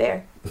accent right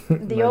there.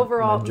 The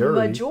overall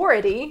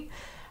majority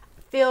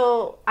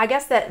feel, I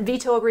guess, that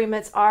veto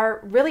agreements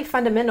are really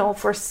fundamental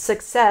for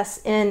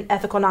success in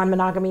ethical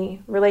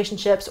non-monogamy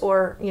relationships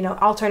or,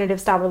 alternative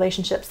style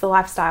relationships, the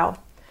lifestyle.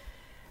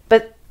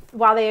 But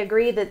while they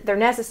agree that they're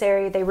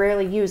necessary, they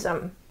rarely use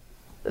them.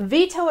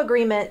 Veto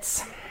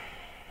agreements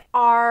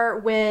are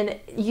when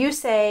you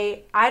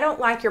say, I don't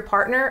like your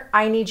partner,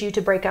 I need you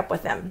to break up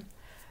with them.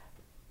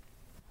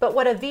 But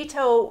what a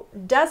veto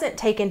doesn't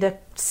take into,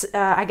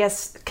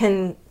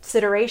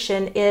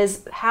 consideration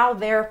is how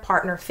their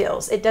partner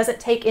feels. It doesn't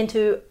take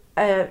into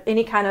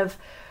any kind of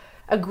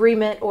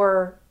agreement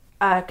or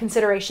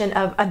consideration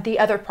of the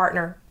other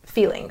partner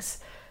feelings.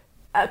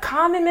 A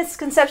common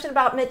misconception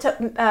about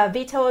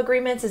veto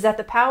agreements is that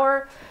the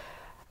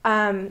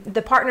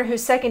partner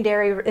who's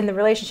secondary in the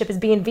relationship is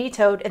being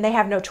vetoed and they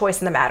have no choice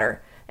in the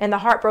matter. And the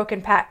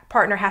heartbroken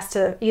partner has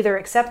to either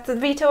accept the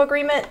veto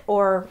agreement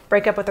or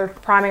break up with their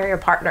primary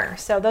partner.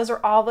 So those are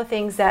all the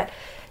things that,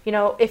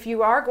 if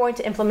you are going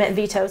to implement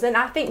vetoes, and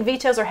I think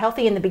vetoes are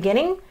healthy in the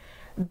beginning,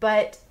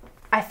 but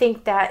I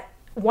think that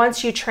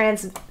once you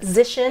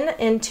transition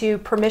into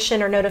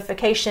permission or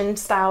notification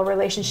style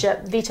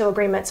relationship, veto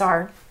agreements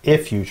are...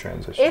 If you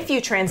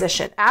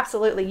transition,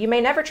 absolutely. You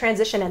may never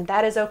transition, and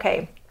that is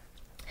okay.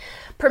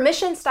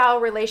 Permission style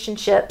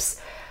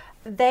relationships,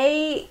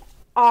 they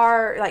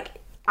are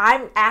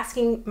I'm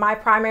asking my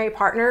primary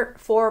partner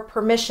for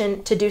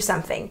permission to do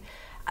something.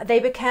 They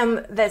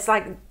become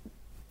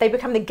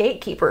the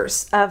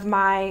gatekeepers of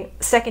my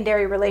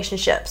secondary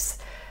relationships.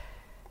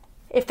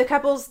 If the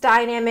couple's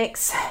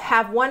dynamics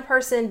have one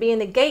person being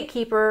the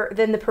gatekeeper,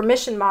 then the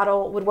permission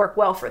model would work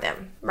well for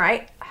them,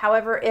 right?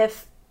 However,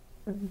 if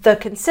the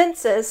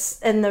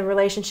consensus in the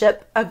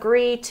relationship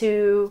agree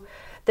to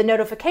the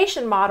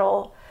notification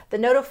model, The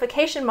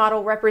notification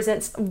model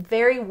represents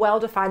very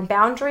well-defined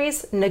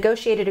boundaries,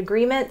 negotiated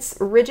agreements,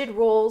 rigid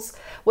rules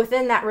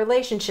within that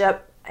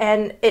relationship,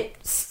 and it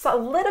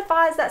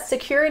solidifies that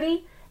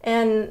security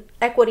and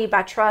equity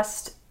by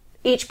trusting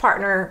each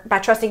partner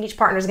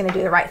is going to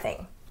do the right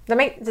thing.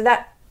 Did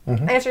that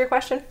answer your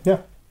question? Yeah.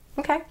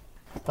 Okay.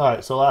 All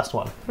right, so last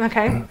one.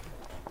 Okay.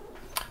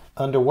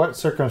 Under what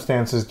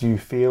circumstances do you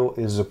feel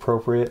is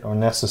appropriate or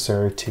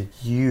necessary to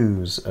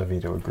use a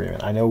veto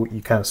agreement? I know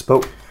you kind of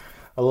spoke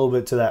a little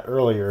bit to that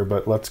earlier,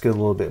 but let's get a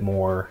little bit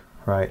more,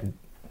 right?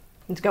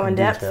 Let's go in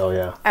depth. Detail,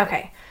 yeah.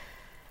 Okay.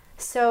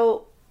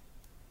 So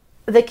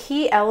the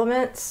key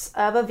elements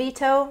of a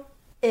veto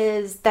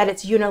is that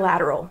it's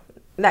unilateral.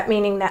 That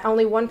meaning that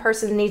only one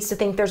person needs to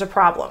think there's a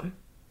problem.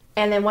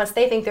 And then once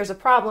they think there's a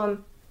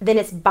problem, then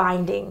it's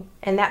binding.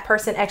 And that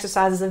person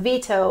exercises a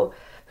veto,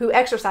 who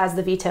exercised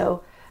the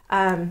veto,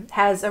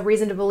 has a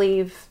reason to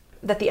believe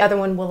that the other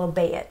one will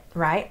obey it,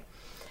 right?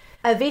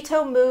 A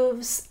veto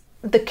moves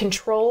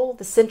the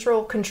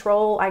central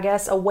control, I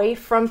guess, away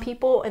from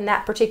people in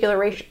that particular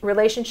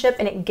relationship,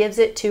 and it gives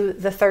it to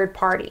the third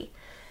party.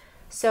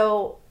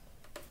 So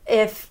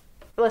if,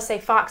 let's say,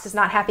 Fox is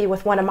not happy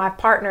with one of my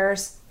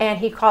partners and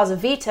he calls a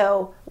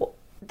veto,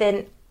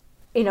 then,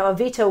 a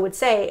veto would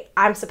say,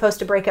 I'm supposed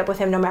to break up with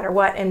him no matter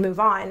what and move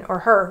on, or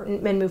her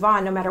and move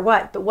on no matter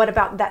what. But what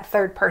about that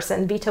third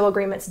person? Veto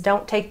agreements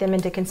don't take them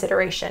into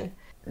consideration.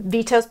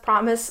 Vetoes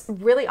promise,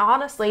 really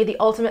honestly, the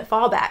ultimate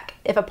fallback.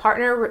 If a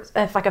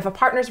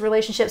partner's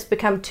relationships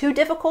become too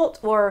difficult,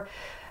 or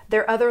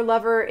their other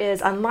lover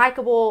is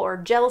unlikable, or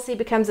jealousy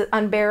becomes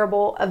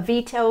unbearable, a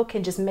veto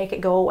can just make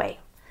it go away.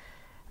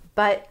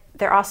 But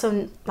they're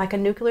also like a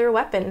nuclear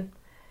weapon.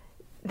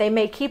 They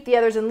may keep the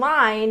others in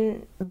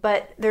line,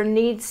 but their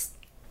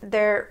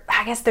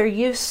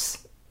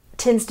use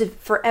tends to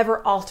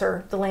forever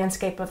alter the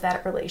landscape of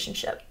that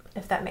relationship,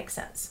 if that makes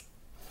sense.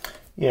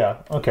 Yeah.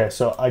 Okay.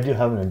 So I do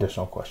have an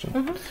additional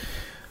question,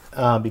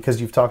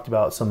 because you've talked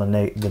about some of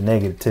the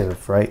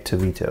negative, right, to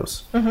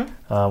vetoes,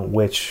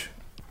 which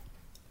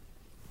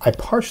I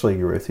partially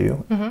agree with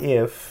you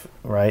if,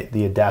 right,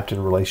 the adapted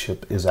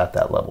relationship is at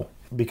that level,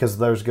 because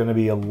there's going to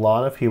be a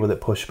lot of people that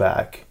push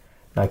back,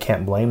 and I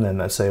can't blame them,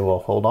 that say, well,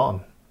 hold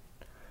on,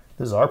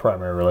 this is our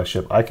primary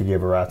relationship. I could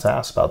give a rat's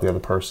ass about the other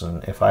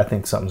person if I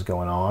think something's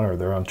going on, or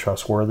they're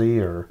untrustworthy,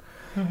 or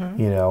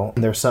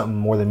there's something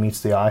more than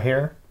meets the eye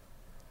here.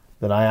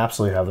 Then I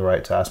absolutely have the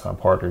right to ask my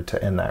partner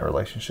to end that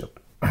relationship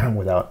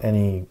without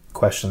any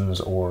questions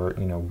or,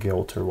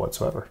 guilt or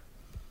whatsoever.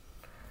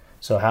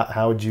 So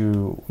how would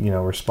you,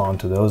 respond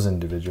to those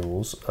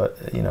individuals,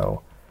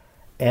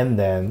 and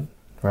then,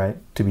 right,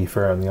 to be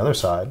fair on the other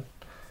side,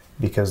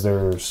 because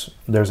there's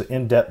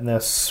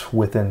in-depthness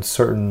within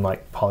certain,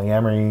 like,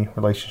 polyamory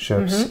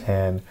relationships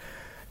and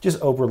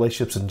just open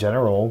relationships in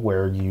general,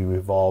 where you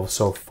evolve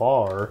so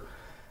far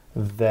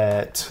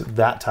that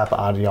type of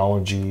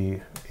ideology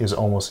is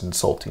almost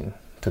insulting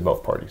to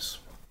both parties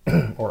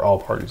or all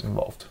parties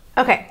involved.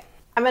 Okay,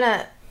 I'm going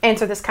to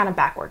answer this kind of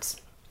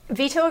backwards.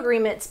 Veto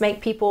agreements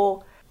make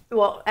people,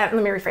 let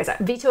me rephrase that.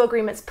 Veto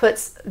agreements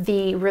puts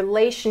the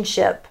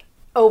relationship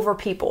over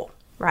people,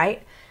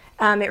 right?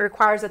 It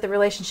requires that the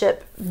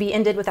relationship be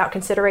ended without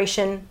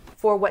consideration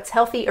for what's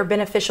healthy or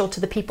beneficial to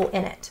the people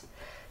in it.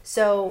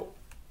 So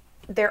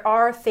there's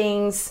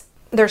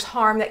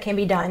harm that can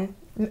be done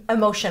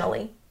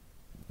emotionally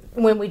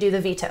when we do the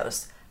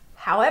vetoes.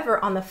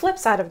 However, on the flip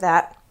side of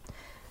that,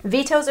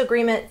 veto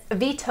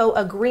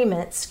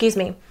agreements,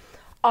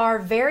 are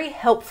very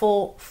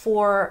helpful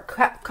for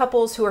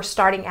couples who are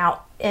starting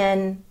out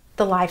in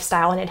the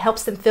lifestyle, and it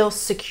helps them feel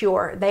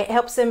secure. It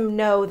helps them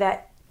know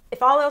that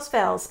if all else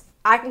fails,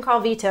 I can call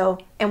veto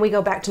and we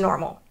go back to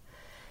normal.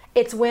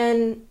 It's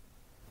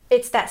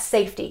that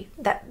safety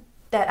that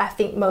I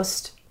think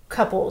most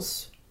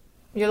couples.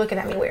 You're looking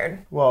at me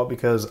weird. Well,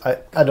 because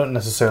I don't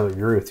necessarily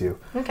agree with you.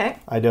 Okay.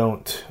 I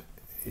don't.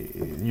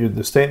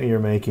 The statement you're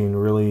making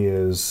really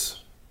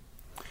is,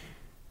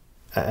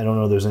 I don't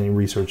know if there's any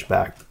research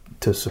back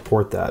to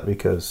support that,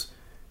 because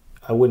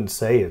I wouldn't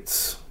say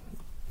it's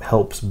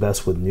helps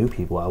best with new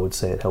people. I would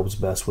say it helps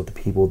best with the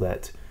people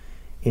that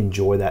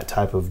enjoy that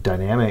type of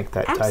dynamic,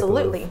 that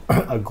Absolutely.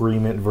 type of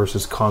agreement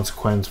versus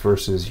consequence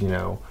versus,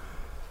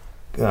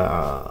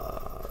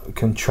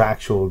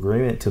 contractual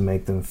agreement to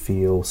make them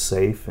feel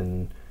safe.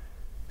 And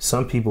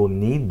some people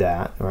need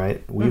that,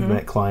 right? We've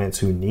met clients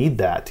who need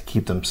that to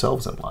keep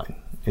themselves in line.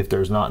 If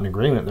there's not an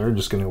agreement, they're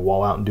just going to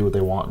wall out and do what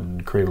they want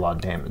and create a lot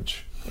of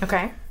damage.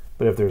 Okay.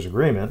 But if there's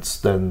agreements,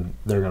 then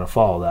they're going to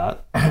follow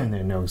that and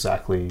they know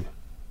exactly,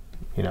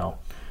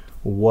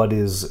 what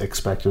is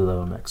expected of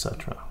them,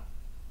 etc.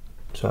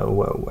 So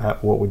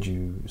what would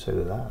you say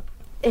to that?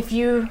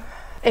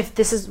 If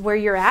this is where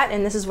you're at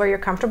and this is where you're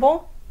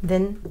comfortable,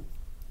 then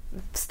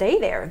stay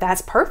there.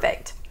 That's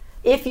perfect.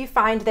 If you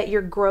find that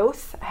your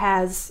growth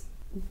has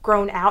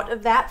grown out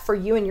of that for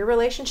you and your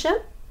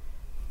relationship,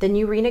 then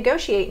you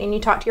renegotiate and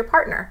you talk to your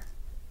partner.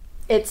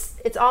 It's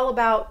all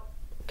about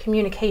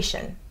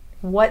communication.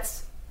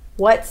 What's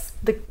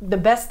the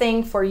best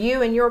thing for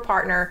you and your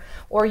partner,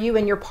 or you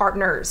and your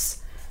partners?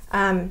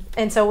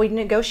 And so we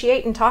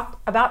negotiate and talk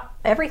about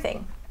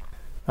everything.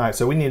 All right,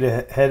 so we need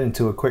to head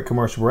into a quick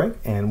commercial break,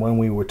 and when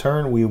we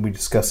return, we will be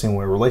discussing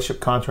what a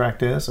relationship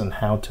contract is and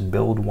how to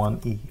build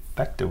one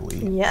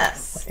effectively.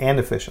 Yes. And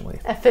efficiently.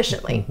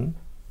 Efficiently.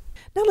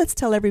 Now let's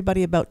tell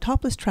everybody about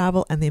Topless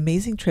Travel and the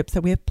amazing trips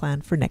that we have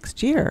planned for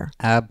next year.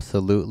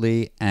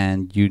 Absolutely.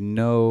 And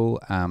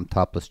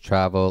Topless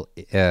Travel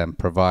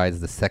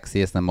provides the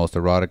sexiest and most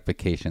erotic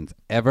vacations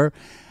ever.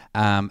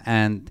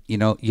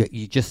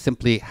 You just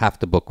simply have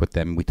to book with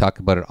them. We talk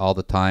about it all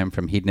the time,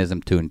 from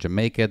Hedonism 2 in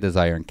Jamaica,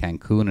 Desire in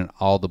Cancun, and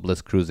all the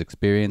Bliss Cruise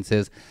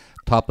experiences.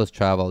 Topless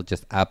Travel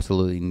just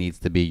absolutely needs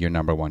to be your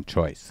number one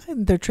choice.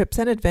 And their trips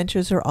and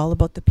adventures are all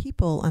about the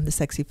people and the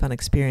sexy fun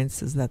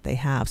experiences that they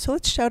have. So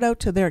let's shout out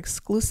to their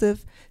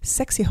exclusive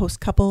sexy host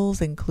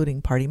couples,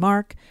 including Party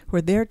Mark, who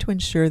are there to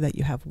ensure that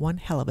you have one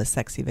hell of a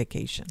sexy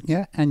vacation.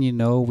 Yeah, and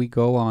we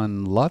go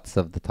on lots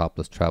of the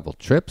Topless Travel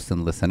trips,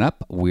 and listen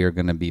up, we're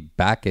going to be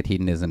back at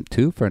Hedonism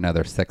 2 for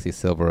another Sexy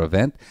Silver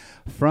event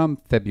from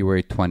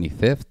February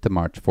 25th to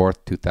March 4th,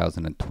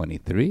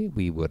 2023.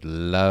 We would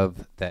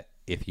love that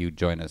if you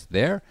join us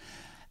there.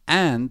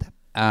 And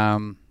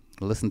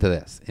listen to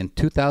this. In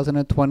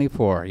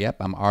 2024,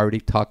 I'm already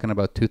talking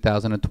about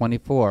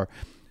 2024,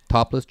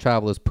 Topless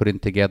Travel is putting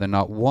together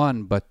not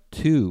one, but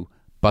 2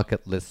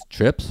 bucket list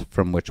trips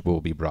from which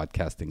we'll be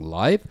broadcasting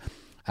live.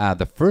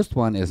 The first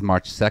one is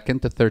March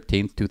 2nd to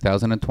 13th,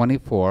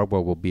 2024,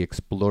 where we'll be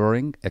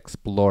exploring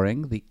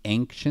the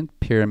ancient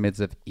pyramids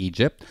of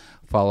Egypt,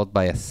 followed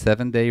by a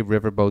 7-day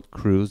riverboat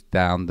cruise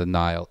down the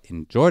Nile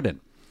in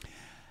Jordan.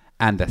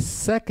 And the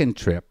second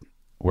trip,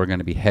 we're going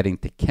to be heading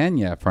to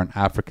Kenya for an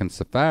African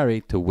safari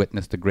to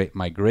witness the Great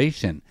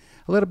Migration,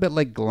 a little bit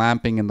like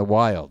glamping in the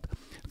wild,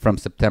 from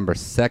September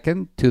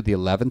 2nd to the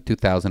 11th,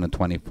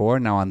 2024.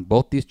 Now, on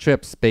both these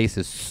trips, space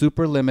is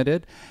super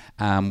limited.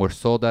 We're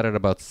sold out at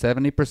about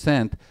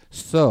 70%.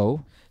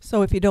 So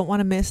if you don't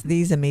want to miss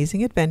these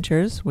amazing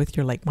adventures with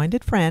your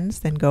like-minded friends,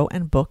 then go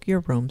and book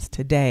your rooms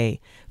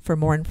today. For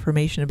more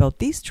information about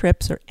these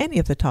trips or any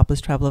of the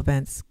Topless Travel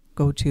events,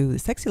 go to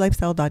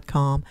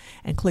thesexylifestyle.com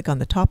and click on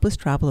the Topless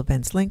Travel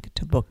Events link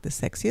to book the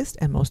sexiest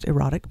and most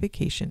erotic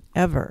vacation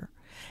ever.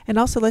 And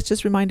also, let's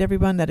just remind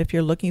everyone that if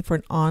you're looking for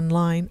an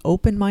online,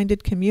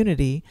 open-minded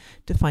community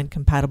to find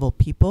compatible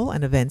people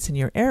and events in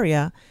your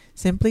area,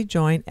 simply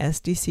join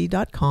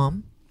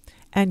sdc.com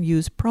and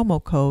use promo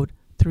code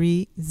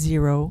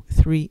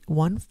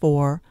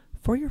 30314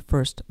 for your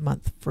first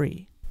month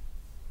free.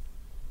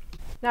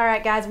 All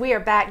right, guys, we are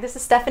back. This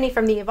is Stephanie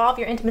from the Evolve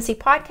Your Intimacy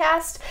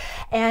podcast,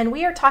 and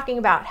we are talking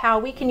about how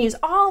we can use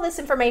all this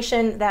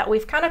information that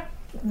we've kind of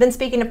been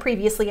speaking to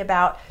previously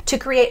about to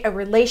create a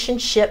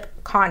relationship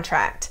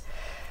contract.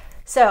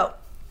 So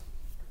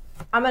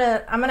I'm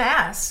gonna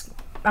ask.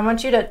 I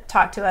want you to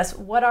talk to us.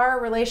 What are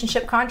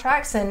relationship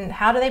contracts, and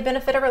how do they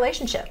benefit a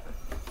relationship?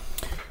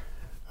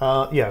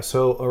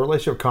 So a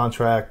relationship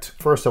contract.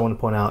 First, I want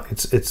to point out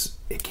it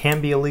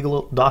can be a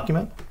legal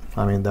document.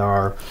 I mean, there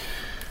are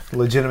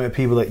legitimate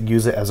people that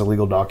use it as a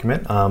legal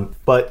document,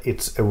 but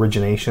its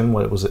origination,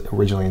 what it was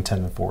originally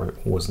intended for,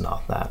 was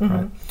not that,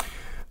 right?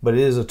 But it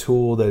is a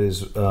tool that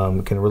is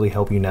can really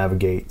help you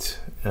navigate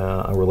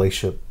a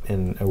relationship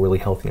in a really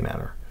healthy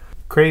manner.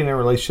 Creating a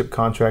relationship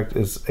contract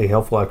is a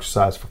helpful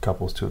exercise for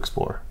couples to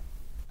explore.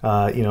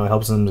 It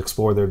helps them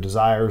explore their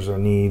desires, their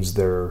needs,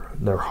 their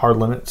hard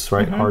limits,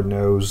 right? Hard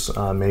no's,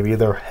 maybe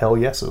their hell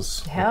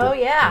yeses. Hell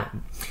yeah.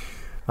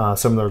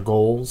 Some of their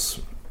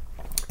goals.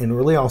 And it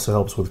really also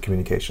helps with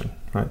communication,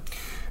 right?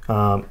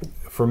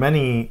 For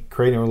many,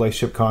 creating a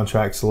relationship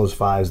contract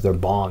solidifies their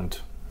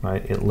bond,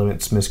 right? It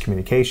limits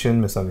miscommunication,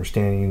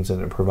 misunderstandings,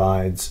 and it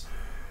provides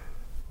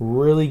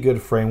really good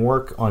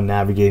framework on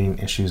navigating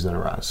issues that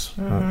arise.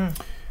 Right?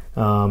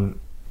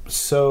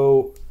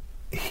 So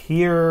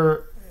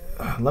here,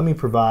 let me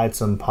provide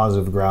some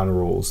positive ground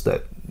rules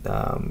that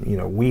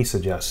we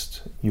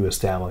suggest you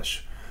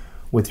establish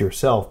with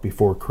yourself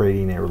before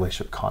creating a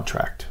relationship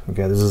contract.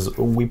 Okay,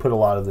 we put a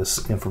lot of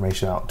this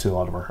information out to a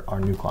lot of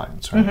our new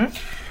clients, right?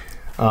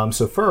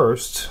 So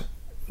first,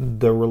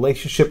 the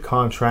relationship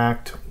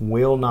contract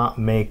will not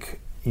make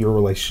your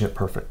relationship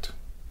perfect.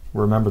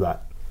 Remember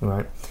that,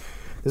 right?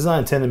 This is not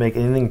intended to make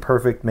anything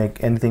perfect,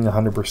 make anything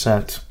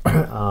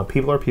 100%.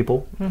 People are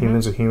people.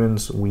 Humans are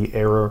humans. We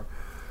err.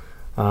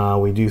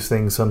 We do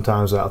things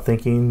sometimes without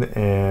thinking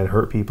and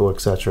hurt people,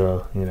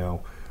 etc.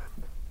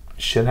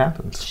 Shit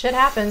happens.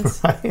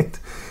 Right?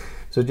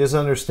 So just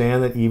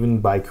understand that even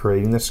by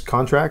creating this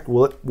contract,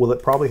 will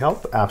it probably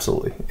help?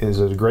 Absolutely.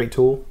 Is it a great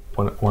tool?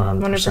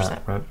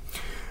 100%. Right?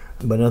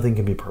 But nothing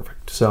can be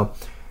perfect. So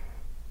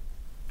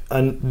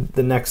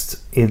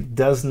it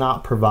does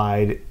not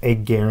provide a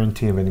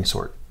guarantee of any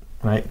sort.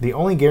 Right? The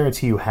only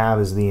guarantee you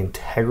have is the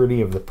integrity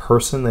of the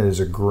person that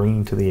is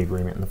agreeing to the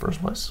agreement in the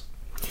first place.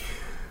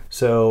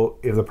 So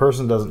if the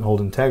person doesn't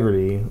hold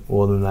integrity,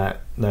 well, then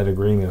that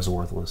agreement is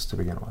worthless to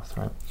begin with,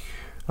 right?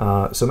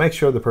 So make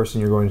sure the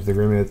person you're going to the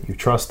agreement with, you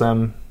trust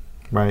them,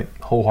 right,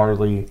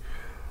 wholeheartedly.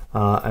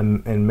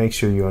 and make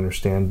sure you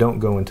understand. Don't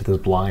go into this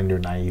blind or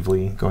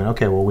naively going,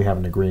 okay, well, we have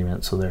an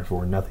agreement, so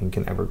therefore nothing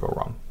can ever go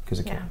wrong, because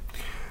it can.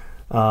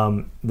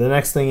 The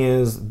next thing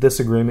is, this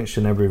agreement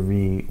should never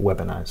be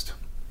weaponized.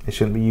 It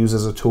shouldn't be used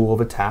as a tool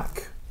of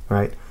attack,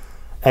 right?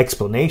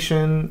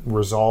 Explanation,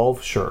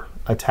 resolve, sure.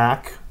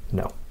 Attack,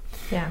 no.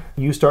 Yeah.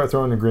 You start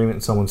throwing an agreement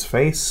in someone's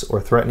face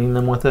or threatening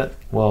them with it,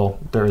 well,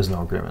 there is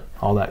no agreement.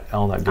 All that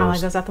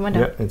goes out the window.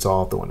 Yep, it's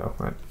all out the window,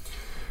 right?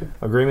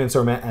 Agreements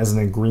are meant as an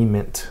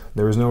agreement.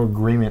 There is no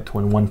agreement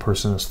when one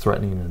person is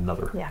threatening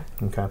another. Yeah.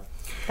 Okay.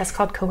 That's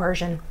called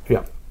coercion.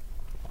 Yeah.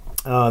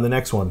 The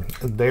next one.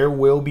 There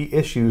will be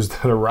issues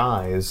that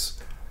arise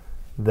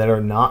that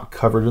are not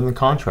covered in the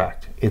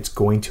contract. It's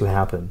going to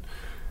happen.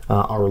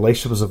 Our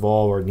relationships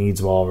evolve, our needs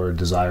evolve, our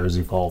desires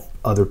evolve,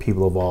 other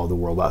people evolve, the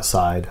world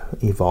outside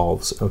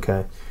evolves,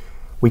 okay?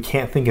 We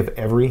can't think of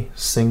every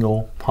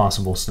single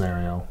possible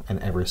scenario and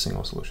every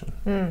single solution.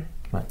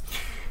 Right.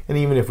 And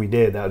even if we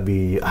did, that would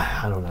be,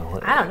 I don't know.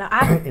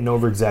 An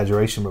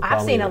over-exaggeration. But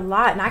I've seen a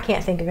lot, and I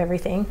can't think of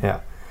everything.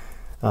 Yeah.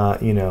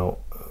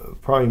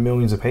 Probably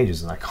millions of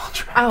pages in that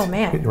contract. Oh,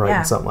 man. Right,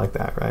 yeah. something like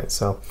that, right?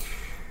 So,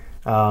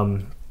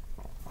 the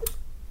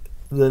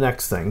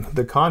next thing,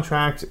 the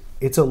contract,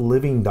 it's a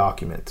living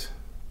document,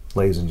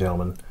 ladies and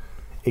gentlemen.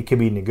 It can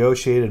be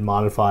negotiated,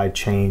 modified,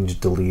 changed,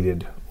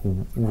 deleted,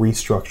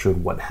 restructured,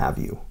 what have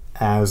you,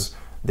 as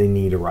the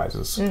need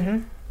arises.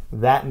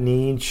 That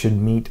need should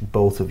meet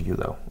both of you,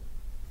 though.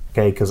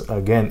 Okay, because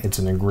again, it's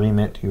an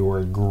agreement. You are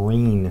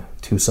agreeing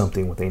to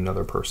something with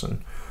another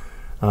person.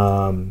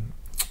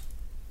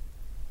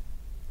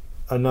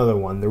 Another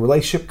one, the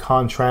relationship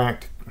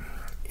contract,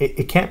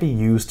 it can't be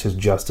used to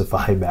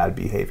justify bad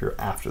behavior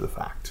after the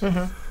fact.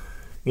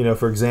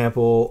 For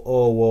example,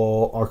 oh,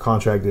 well, our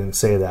contract didn't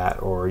say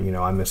that, or,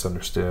 I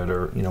misunderstood,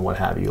 or, what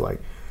have you.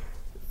 Like,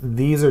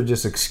 these are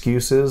just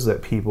excuses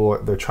that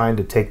they're trying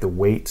to take the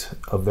weight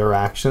of their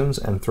actions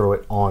and throw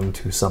it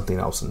onto something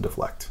else and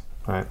deflect.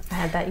 Right? I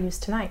had that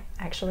used tonight,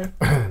 actually.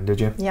 Did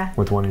you? Yeah.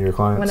 With one of your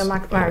clients? One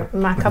of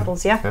my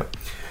couples, yeah.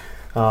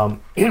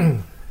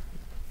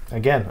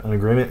 Again, an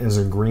agreement is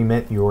an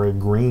agreement. You're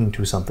agreeing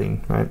to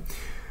something, right?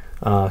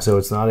 So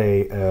it's not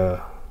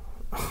a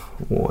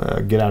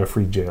get out of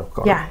free jail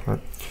card. Yeah. Right?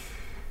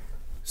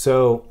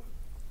 So,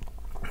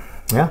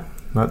 yeah,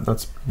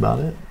 that's about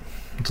it.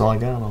 That's all I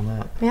got on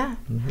that. Yeah.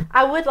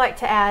 I would like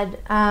to add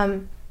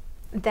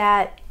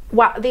that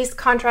while these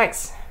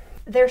contracts,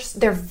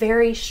 they're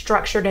very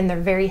structured and they're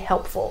very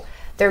helpful.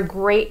 They're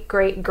great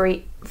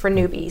for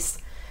newbies.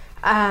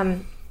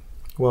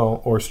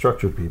 Or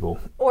structured people.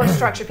 Or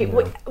structured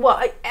people. Yeah.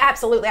 Well,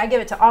 absolutely. I give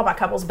it to all my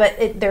couples,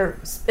 but they're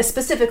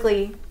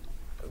specifically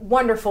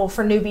wonderful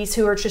for newbies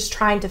who are just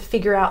trying to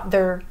figure out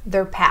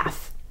their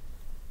path.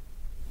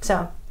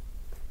 So,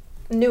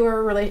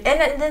 newer relation,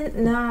 and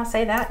then I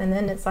say that, and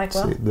then it's like,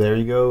 well, see, there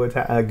you go,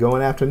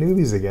 going after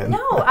newbies again.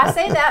 No, I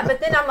say that, but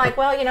then I'm like,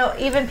 well,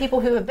 even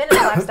people who have been in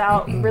the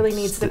lifestyle really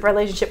needs the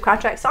relationship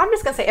contract. So I'm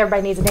just gonna say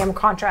everybody needs a damn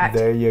contract.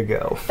 There you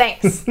go.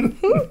 Thanks.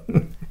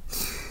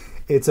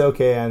 It's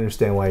okay. I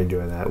understand why you're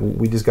doing that.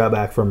 We just got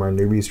back from our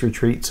newbies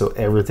retreat, so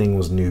everything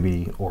was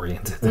newbie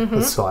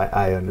oriented. So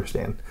I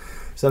understand.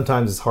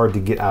 Sometimes it's hard to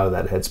get out of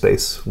that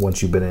headspace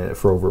once you've been in it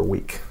for over a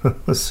week.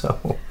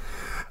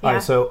 All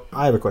right, so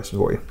I have a question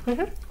for you.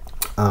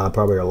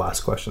 Probably our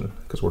last question,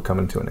 because we're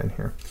coming to an end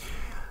here.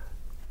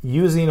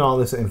 Using all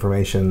this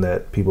information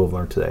that people have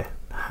learned today,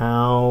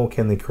 how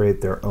can they create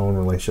their own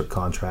relationship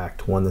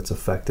contract, one that's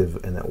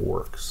effective and that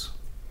works?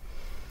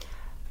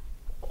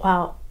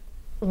 Well,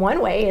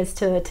 one way is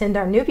to attend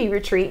our newbie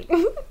retreat,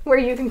 where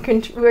you're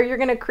going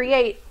to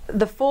create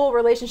the full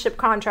relationship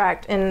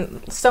contract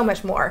and so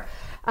much more.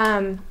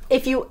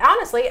 If you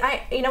honestly,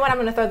 you know what, I'm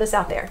going to throw this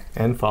out there.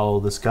 And follow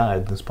this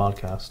guide, this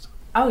podcast.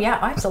 Oh yeah,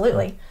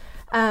 absolutely.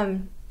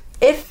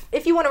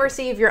 If you want to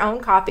receive your own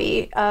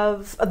copy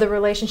of the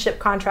relationship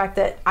contract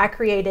that I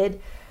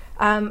created,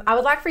 I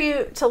would like for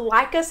you to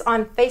like us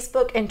on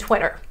Facebook and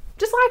Twitter.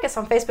 Just like us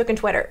on Facebook and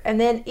Twitter, and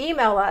then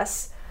email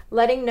us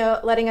letting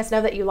us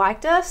know that you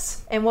liked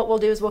us. And what we'll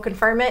do is we'll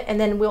confirm it, and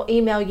then we'll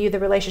email you the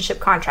relationship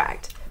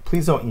contract.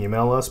 Please don't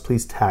email us.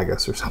 Please tag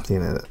us or something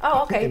in it.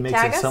 Oh, okay. It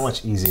makes it so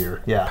much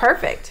easier. Yeah.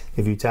 Perfect.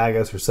 If you tag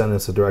us or send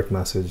us a direct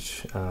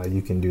message,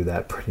 you can do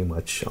that pretty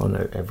much on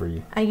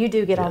every... You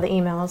do get all the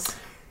emails.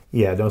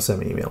 Yeah, don't send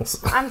me emails.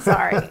 I'm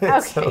sorry.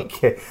 It's Okay.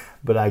 okay.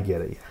 But I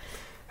get it.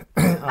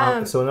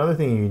 So another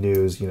thing you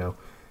do is,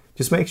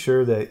 just make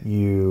sure that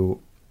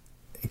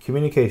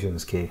communication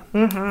is key.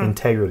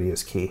 Integrity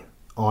is key.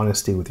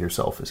 Honesty with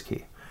yourself is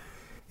key.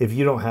 If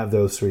you don't have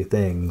those three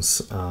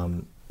things,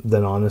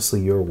 then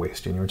honestly, you're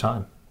wasting your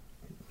time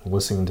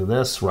listening to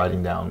this,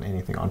 writing down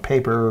anything on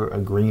paper,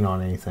 agreeing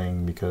on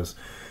anything, because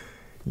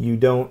you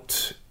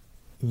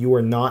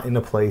are not in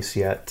a place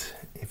yet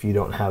if you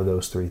don't have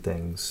those three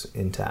things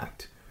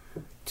intact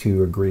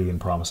to agree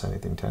and promise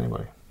anything to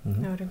anybody.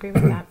 I would agree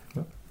with that.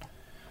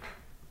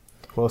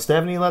 Well,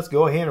 Stephanie, let's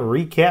go ahead and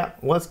recap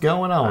what's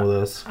going on with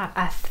this.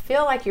 I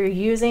feel like you're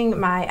using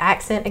my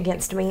accent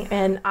against me,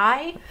 and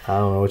I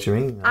don't know what you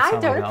mean. I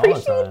don't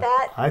appreciate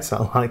that. I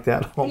sound like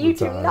that all the time. You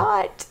do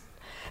not.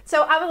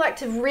 So I would like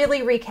to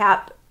really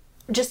recap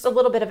just a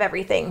little bit of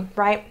everything,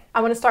 right?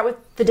 I want to start with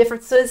the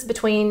differences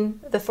between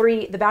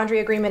the boundary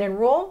agreement and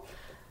rule.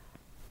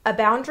 A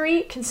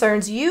boundary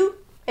concerns you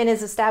and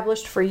is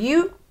established for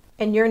you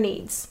and your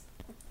needs.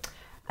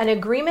 An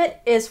agreement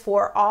is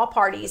for all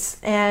parties,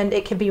 and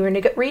it can be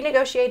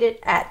renegotiated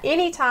at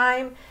any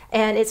time,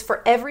 and it's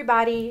for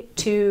everybody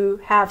to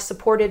have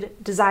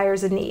supported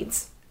desires and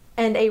needs.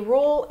 And a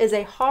rule is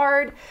a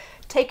hard,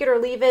 take it or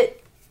leave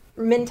it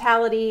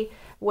mentality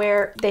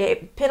where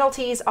the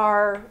penalties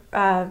are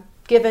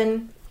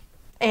given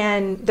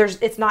and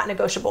it's not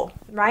negotiable,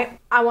 right?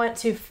 I want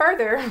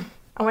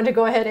to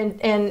go ahead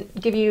and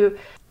give you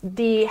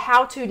the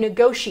how to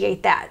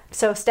negotiate that.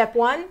 So step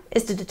 1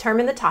 is to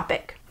determine the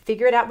topic.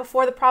 Figure it out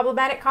before the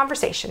problematic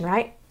conversation,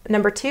 right?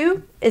 Number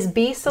 2 is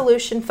be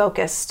solution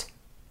focused.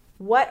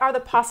 What are the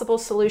possible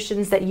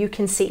solutions that you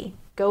can see?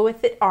 Go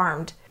with it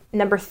armed.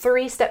 Number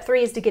 3, step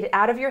 3 is to get it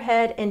out of your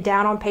head and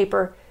down on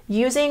paper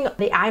using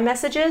the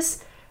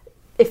iMessages.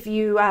 If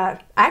you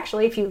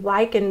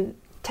like and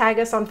tag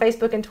us on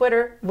Facebook and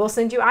Twitter, we'll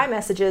send you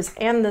iMessages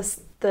and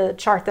the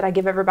chart that I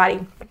give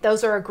everybody.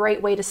 Those are a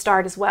great way to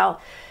start as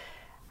well.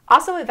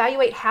 Also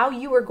evaluate how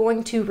you are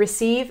going to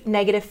receive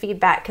negative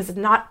feedback, because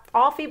not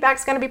all feedback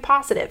is going to be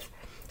positive.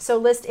 So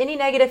list any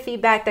negative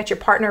feedback that your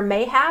partner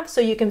may have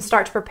so you can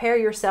start to prepare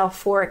yourself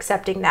for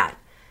accepting that.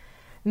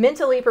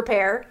 Mentally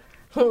prepare.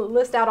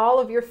 List out all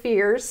of your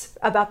fears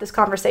about this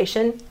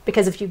conversation,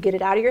 because if you get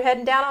it out of your head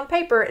and down on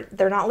paper,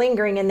 they're not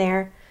lingering in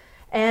there.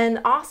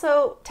 And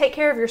also take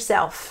care of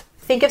yourself.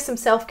 Think of some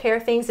self-care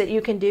things that you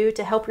can do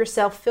to help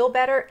yourself feel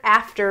better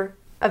after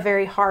a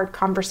very hard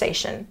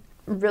conversation.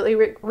 Really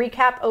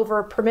recap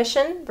over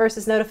permission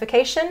versus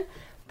notification.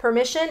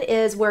 Permission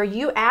is where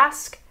you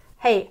ask,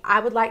 hey, I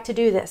would like to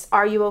do this.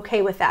 Are you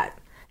okay with that?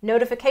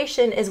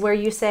 Notification is where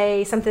you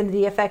say something to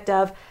the effect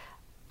of,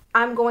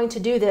 I'm going to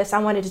do this. I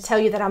wanted to tell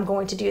you that I'm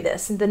going to do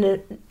this. And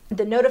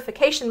the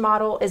notification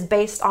model is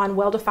based on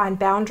well-defined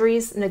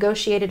boundaries,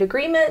 negotiated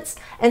agreements,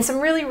 and some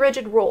really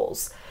rigid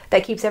rules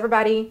that keeps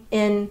everybody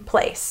in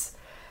place.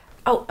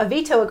 Oh, a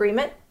veto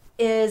agreement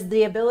is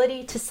the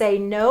ability to say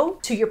no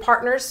to your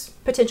partner's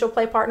potential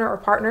play partner or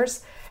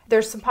partners.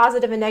 There's some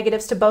positive and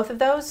negatives to both of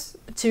those.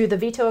 To the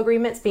veto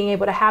agreements, being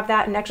able to have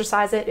that and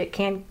exercise it, it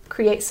can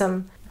create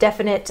some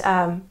definite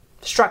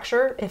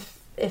structure if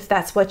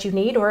that's what you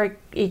need, or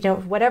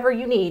whatever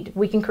you need,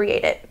 we can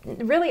create it.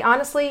 Really,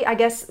 honestly, I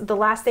guess the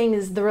last thing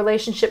is the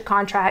relationship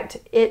contract.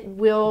 It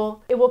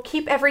will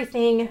keep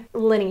everything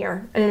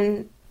linear,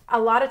 and a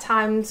lot of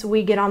times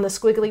we get on the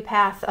squiggly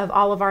path of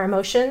all of our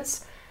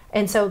emotions.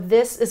 And so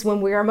this is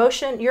when your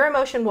emotion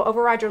will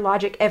override your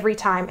logic every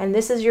time. And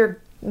this is your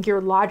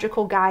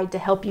logical guide to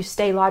help you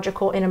stay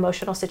logical in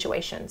emotional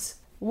situations.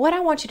 What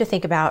I want you to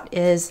think about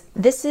is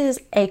this is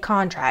a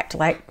contract,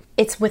 like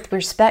it's with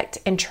respect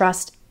and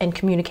trust and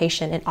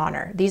communication and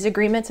honor. These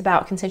agreements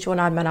about consensual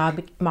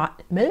non-monogamy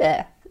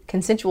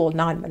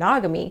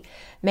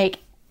make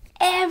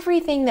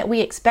everything that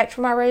we expect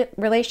from our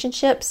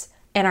relationships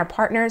and our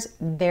partners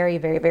very,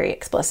 very, very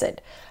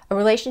explicit. A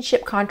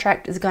relationship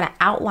contract is going to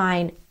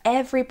outline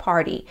every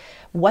party,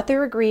 what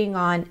they're agreeing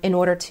on in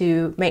order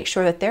to make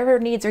sure that their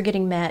needs are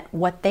getting met,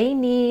 what they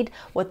need,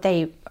 what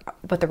the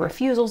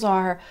refusals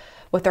are,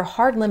 what their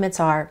hard limits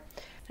are.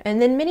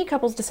 And then many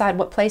couples decide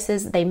what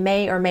places they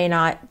may or may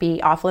not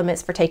be off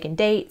limits for taking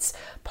dates,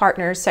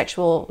 partners,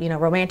 sexual,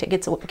 romantic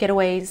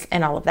getaways,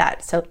 and all of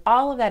that. So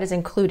all of that is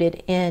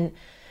included in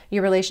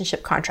your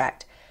relationship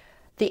contract.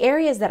 The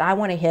areas that I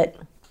want to hit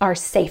are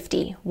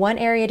safety. One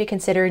area to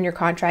consider in your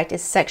contract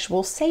is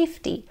sexual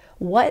safety.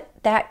 What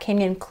that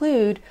can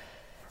include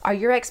are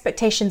your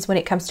expectations when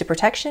it comes to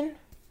protection,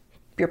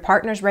 your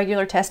partner's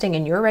regular testing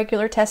and your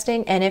regular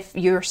testing, and if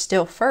you're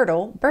still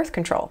fertile, birth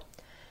control.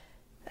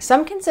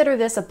 Some consider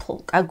this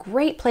a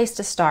great place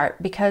to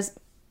start because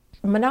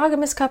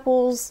monogamous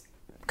couples,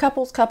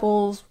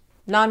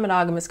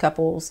 non-monogamous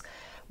couples,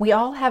 we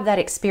all have that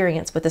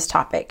experience with this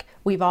topic.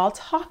 We've all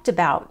talked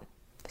about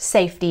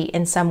safety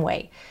in some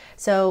way.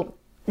 So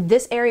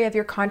this area of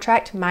your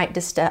contract might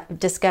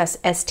discuss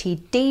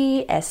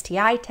STD,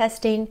 STI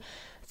testing,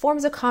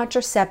 forms of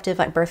contraceptive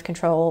like birth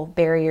control,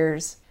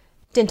 barriers,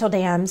 dental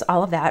dams,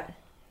 all of that.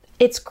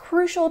 It's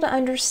crucial to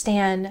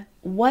understand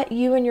what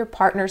you and your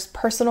partner's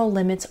personal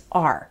limits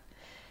are.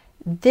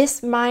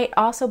 This might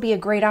also be a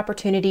great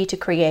opportunity to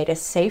create a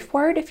safe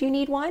word if you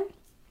need one.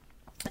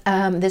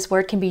 This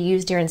word can be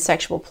used during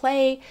sexual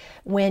play,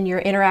 when you're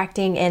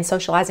interacting and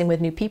socializing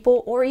with new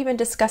people, or even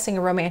discussing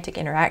a romantic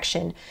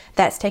interaction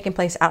that's taken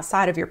place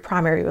outside of your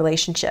primary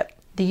relationship.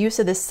 The use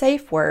of this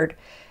safe word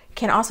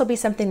can also be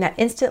something that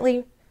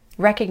instantly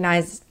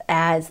recognized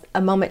as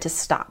a moment to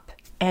stop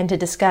and to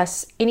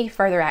discuss any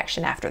further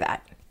action after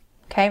that.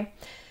 Okay?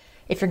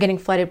 If you're getting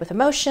flooded with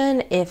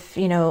emotion, if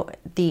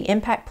the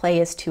impact play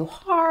is too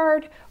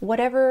hard,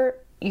 whatever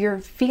you're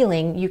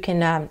feeling, you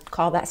can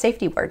call that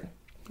safety word,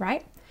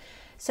 right?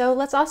 So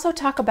let's also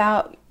talk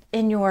about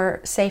in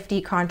your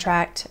safety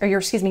contract, or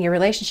your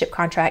relationship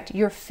contract,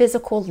 your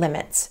physical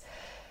limits.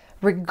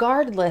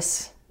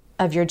 Regardless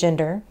of your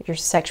gender, your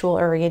sexual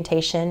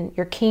orientation,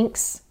 your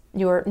kinks,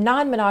 your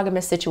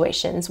non-monogamous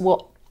situations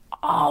will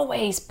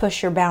always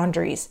push your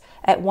boundaries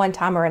at one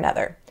time or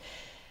another.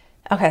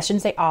 Okay, I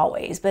shouldn't say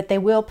always, but they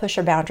will push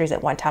your boundaries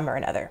at one time or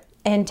another.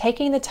 And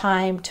taking the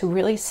time to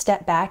really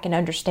step back and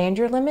understand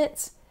your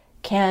limits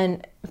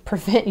can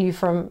prevent you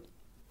from,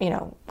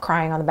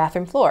 crying on the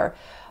bathroom floor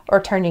or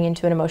turning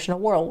into an emotional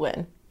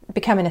whirlwind,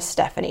 becoming a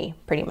Stephanie,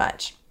 pretty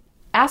much.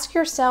 Ask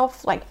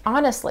yourself,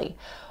 honestly,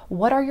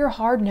 what are your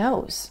hard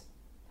no's?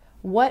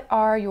 What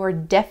are your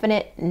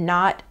definite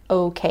not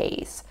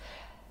okays?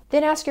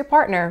 Then ask your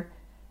partner,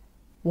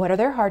 what are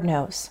their hard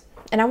no's?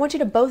 And I want you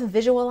to both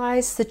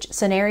visualize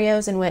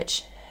scenarios in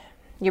which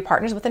your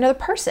partner's with another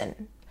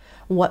person.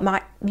 What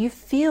might you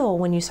feel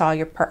when you saw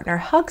your partner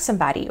hug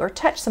somebody or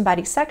touch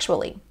somebody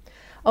sexually?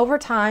 Over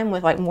time,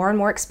 with more and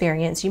more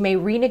experience, you may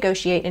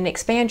renegotiate and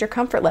expand your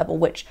comfort level,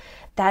 which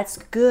that's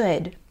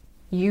good.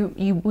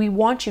 We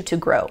want you to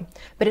grow,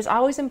 but it's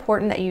always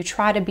important that you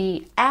try to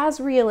be as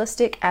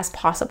realistic as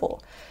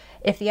possible.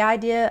 If the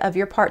idea of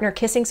your partner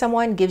kissing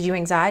someone gives you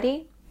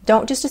anxiety,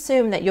 don't just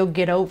assume that you'll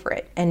get over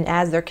it, and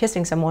as they're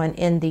kissing someone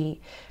in the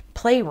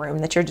playroom,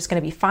 that you're just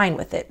going to be fine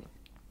with it.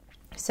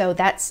 So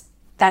that's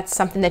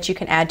something that you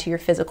can add to your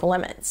physical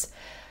limits.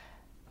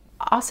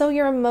 Also,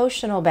 your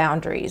emotional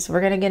boundaries. We're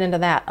going to get into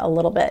that a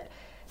little bit.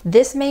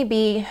 This may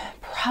be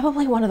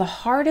probably one of the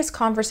hardest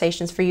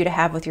conversations for you to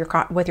have with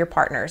your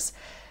partners,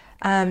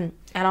 and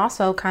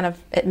also kind of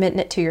admitting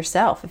it to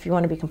yourself if you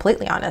want to be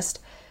completely honest.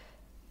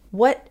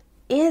 What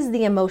is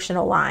the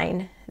emotional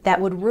line that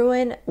would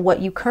ruin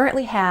what you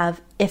currently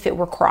have if it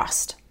were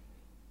crossed?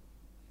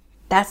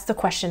 That's the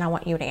question I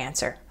want you to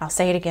answer. I'll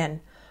say it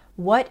again.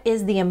 What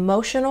is the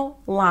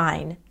emotional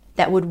line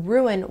that would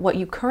ruin what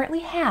you currently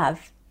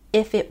have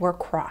if it were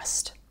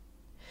crossed?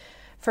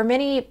 For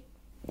many,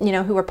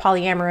 who are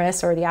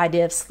polyamorous, or the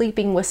idea of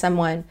sleeping with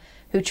someone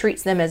who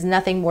treats them as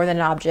nothing more than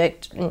an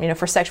object,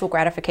 for sexual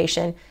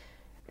gratification,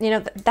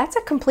 that's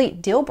a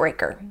complete deal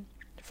breaker.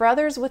 For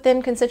others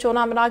within consensual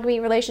non-monogamy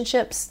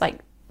relationships,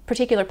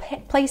 particular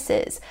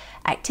places,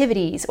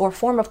 activities, or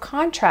form of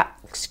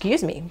contact,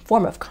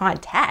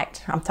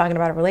 I'm talking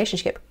about a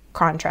relationship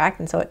contract,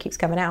 and so it keeps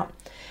coming out,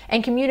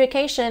 and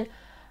communication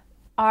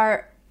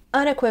are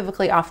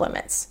unequivocally off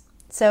limits.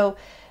 So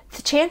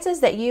the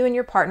chances that you and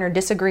your partner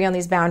disagree on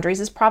these boundaries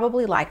is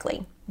probably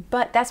likely,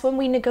 but that's when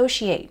we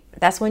negotiate.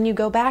 That's when you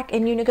go back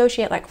and you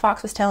negotiate, like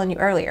Fox was telling you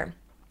earlier.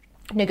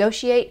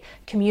 Negotiate,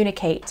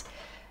 communicate.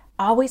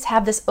 Always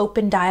have this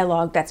open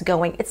dialogue that's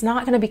going. It's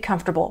not going to be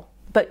comfortable,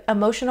 but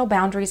emotional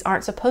boundaries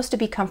aren't supposed to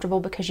be comfortable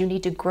because you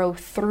need to grow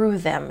through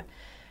them,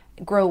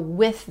 grow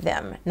with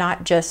them,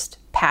 not just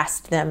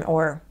past them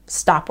or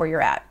stop where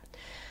you're at.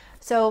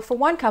 So for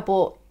one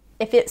couple,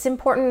 if it's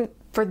important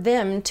for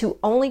them to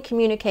only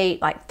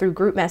communicate through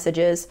group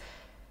messages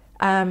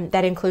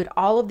that include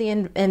all of the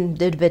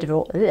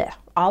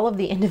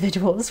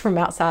individuals from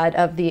outside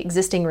of the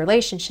existing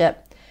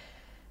relationship,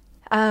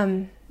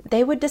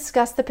 they would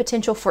discuss the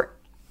potential for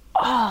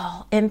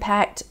all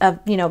impact of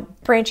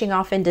branching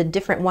off into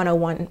different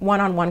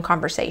one-on-one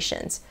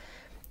conversations.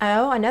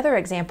 Another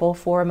example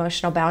for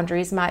emotional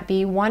boundaries might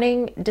be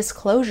wanting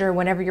disclosure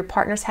whenever your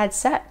partner's had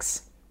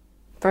sex.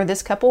 For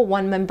this couple,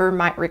 one member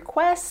might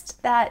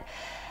request that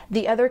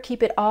the other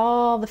keep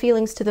all the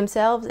feelings to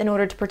themselves in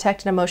order to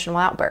protect an emotional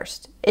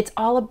outburst. It's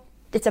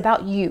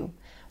about you.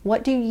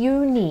 What do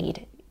you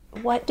need?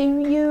 What do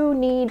you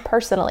need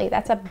personally?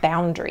 That's a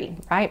boundary,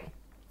 right?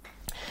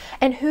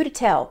 And who to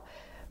tell.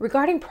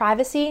 Regarding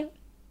privacy,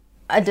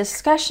 a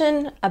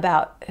discussion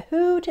about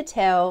who to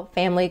tell,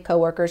 family,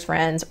 coworkers,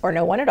 friends, or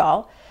no one at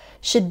all,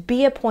 should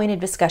be a pointed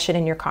discussion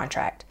in your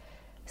contract.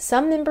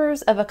 Some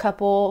members of a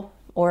couple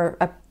or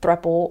a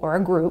throuple or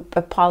a group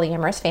of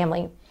polyamorous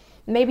family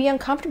may be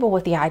uncomfortable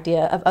with the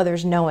idea of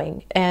others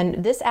knowing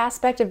and this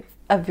aspect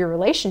of your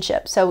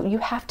relationship. So you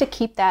have to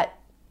keep that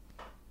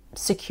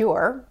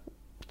secure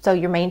so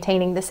you're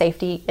maintaining the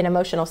safety and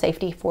emotional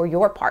safety for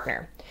your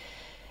partner.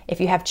 If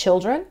you have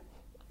children,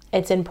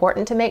 it's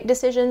important to make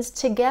decisions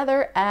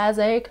together as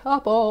a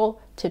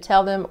couple to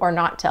tell them or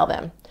not tell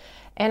them.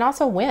 And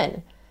also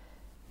when.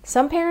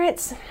 Some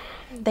parents,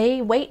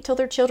 they wait till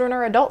their children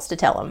are adults to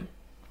tell them.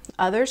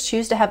 Others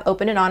choose to have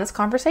open and honest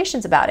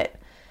conversations about it.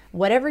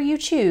 Whatever you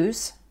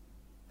choose,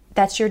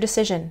 that's your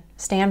decision.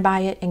 Stand by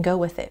it and go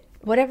with it.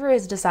 Whatever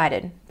is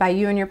decided by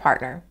you and your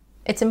partner,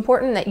 it's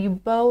important that you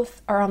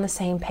both are on the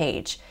same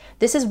page.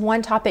 This is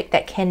one topic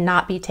that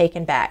cannot be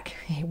taken back.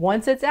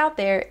 Once it's out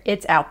there,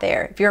 it's out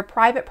there. If you're a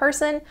private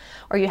person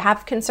or you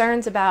have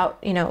concerns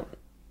about,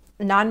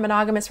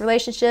 non-monogamous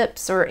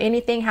relationships or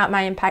anything, how it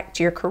might impact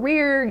your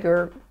career,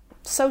 your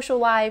social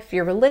life,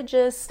 your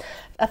religious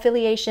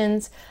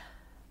affiliations,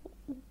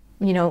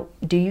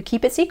 do you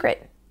keep it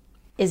secret?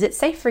 Is it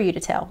safe for you to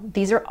tell?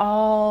 These are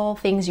all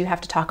things you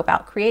have to talk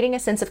about. Creating a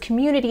sense of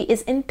community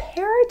is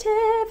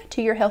imperative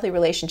to your healthy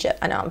relationship.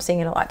 I know I'm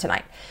saying it a lot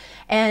tonight.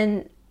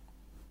 And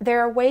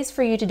there are ways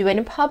for you to do it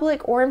in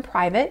public or in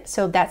private.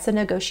 So that's a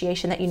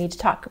negotiation that you need to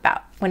talk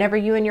about. Whenever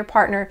you and your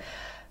partner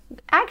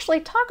actually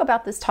talk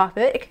about this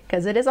topic,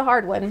 because it is a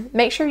hard one,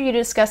 make sure you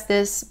discuss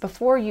this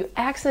before you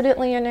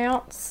accidentally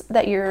announce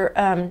that you're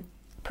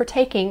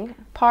partaking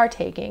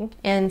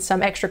in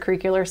some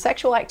extracurricular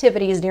sexual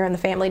activities during the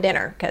family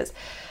dinner, because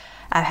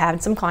I've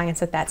had some clients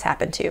that's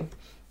happened to.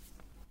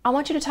 I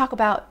want you to talk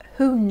about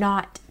who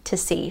not to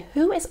see,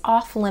 who is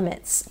off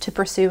limits to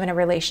pursue in a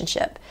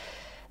relationship.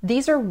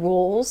 These are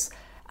rules,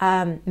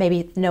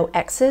 maybe no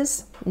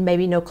exes,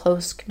 maybe no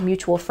close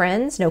mutual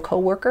friends, no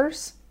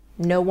coworkers,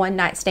 no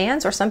one-night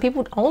stands, or some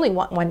people only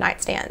want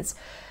one-night stands.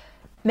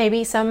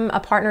 Maybe a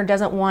partner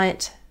doesn't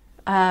want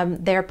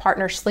their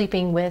partner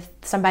sleeping with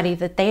somebody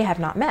that they have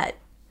not met.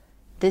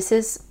 This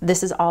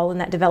is all in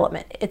that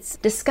development. It's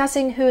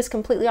discussing who is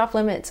completely off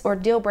limits or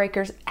deal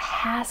breakers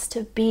has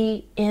to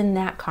be in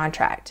that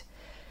contract.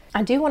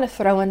 I do want to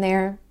throw in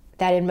there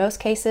that in most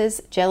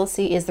cases,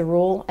 jealousy is the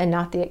rule and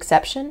not the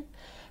exception.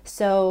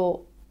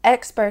 So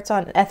experts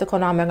on ethical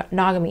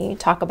non-monogamy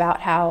talk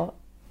about how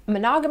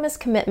monogamous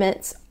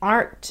commitments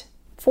aren't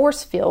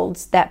force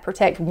fields that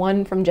protect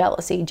one from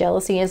jealousy.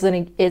 Jealousy is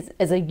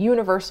a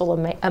universal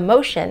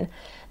emotion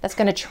that's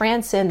going to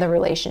transcend the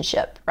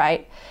relationship,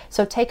 right?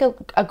 So take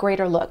a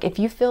greater look. If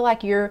you feel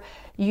like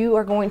you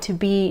are going to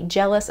be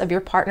jealous of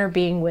your partner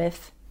being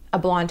with a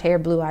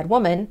blonde-haired, blue-eyed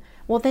woman,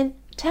 well then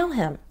tell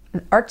him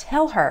or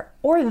tell her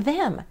or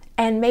them.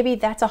 And maybe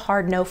that's a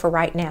hard no for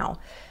right now.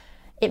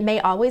 It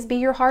may always be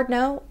your hard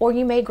no, or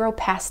you may grow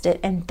past it.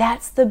 And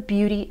that's the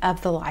beauty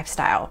of the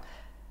lifestyle.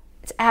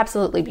 It's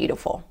absolutely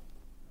beautiful.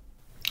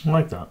 I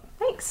like that.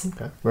 Thanks.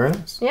 Okay, very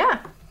nice.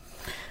 Yeah.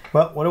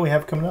 Well, what do we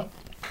have coming up?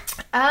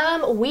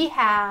 We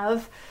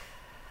have,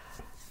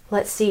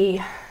 let's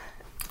see.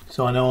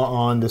 So I know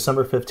on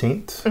December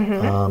 15th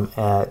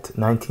at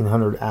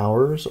 1900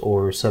 hours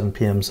or 7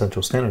 p.m.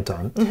 Central Standard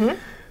Time,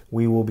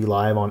 we will be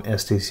live on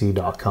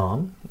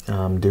stc.com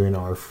doing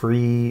our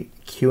free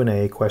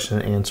Q&A question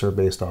and answer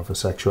based off of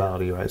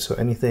sexuality, right? So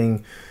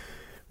anything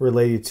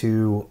related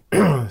to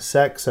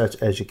sex,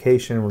 such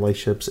education,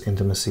 relationships,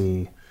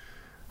 intimacy,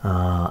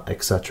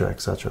 etc.,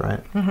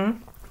 right?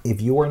 If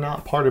you are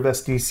not part of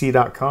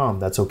SDC.com,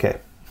 that's okay.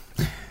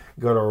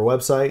 Go to our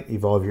website,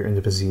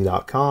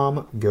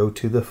 evolveyourintimacy.com, go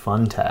to the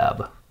fun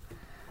tab.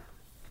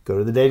 Go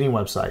to the dating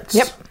websites.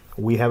 Yep.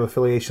 We have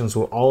affiliations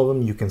with all of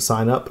them. You can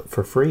sign up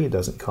for free. It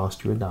doesn't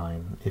cost you a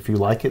dime. If you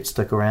like it,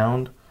 stick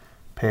around,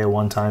 pay a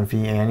one-time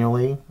fee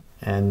annually,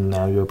 and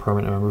now you're a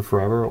permanent member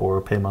forever,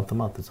 or pay month to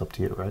month. It's up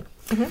to you, right?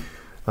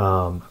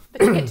 But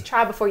you get to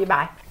try before you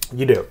buy.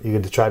 You do. You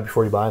get to try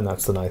before you buy, and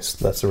that's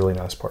the really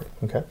nice part.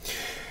 Okay.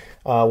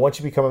 Once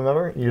you become a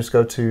member, you just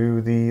go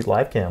to the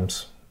live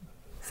cams,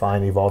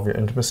 find Evolve Your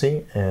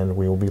Intimacy, and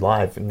we will be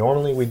live.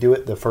 Normally, we do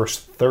it the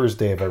first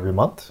Thursday of every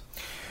month,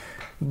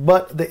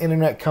 but the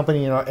internet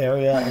company in our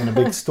area and a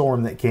big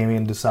storm that came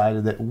in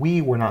decided that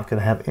we were not going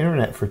to have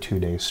internet for 2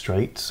 days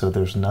straight, so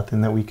there's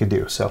nothing that we could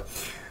do. So,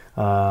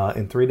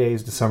 in 3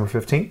 days, December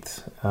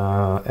 15th,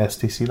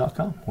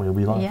 STC.com, we'll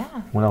be live. Yeah.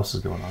 What else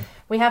is going on?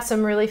 We have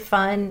some really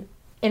fun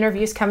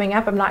interviews coming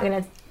up. I'm not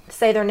going to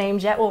say their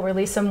names yet. We'll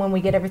release them when we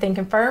get everything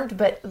confirmed,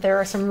 but there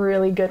are some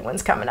really good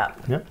ones coming up.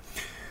 Yep.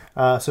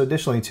 So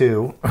additionally,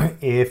 too,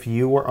 if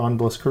you were on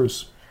Bliss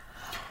Cruise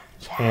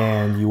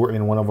and you were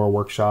in one of our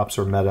workshops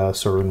or met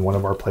us or in one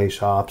of our play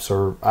shops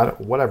or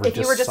whatever. If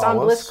you were just on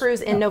Bliss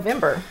Cruise in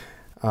November.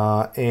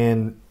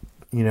 And,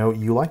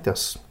 you liked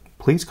us,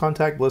 please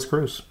contact Bliss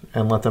Cruise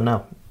and let them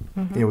know.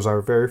 It was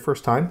our very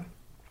first time.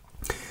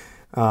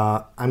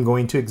 I'm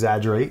going to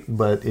exaggerate,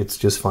 but it's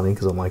just funny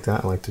because I'm like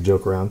that. I like to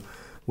joke around.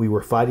 We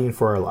were fighting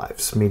for our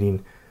lives,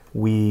 meaning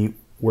we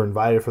were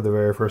invited for the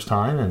very first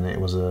time, and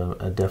it was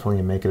definitely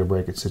a make it or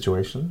break it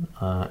situation.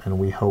 And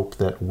we hope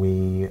that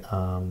we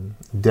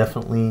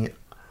definitely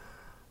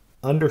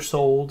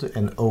undersold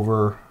and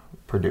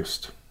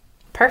overproduced.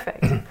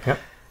 Perfect. Yep.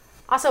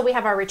 Also, we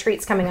have our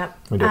retreats coming up.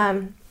 We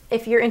do.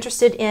 If you're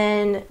interested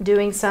in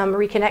doing some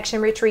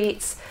reconnection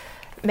retreats,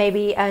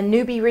 maybe a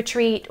newbie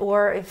retreat,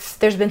 or if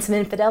there's been some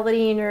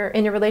infidelity in your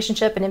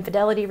relationship, an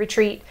infidelity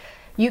retreat,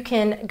 you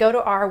can go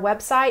to our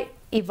website,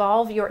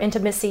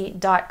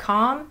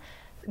 evolveyourintimacy.com,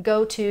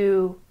 go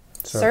to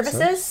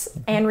services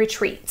and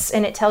retreats,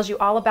 and it tells you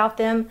all about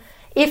them.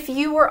 If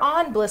you were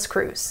on Bliss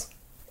Cruise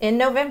in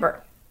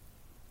November,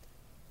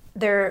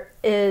 there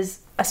is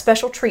a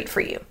special treat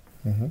for you.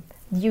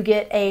 You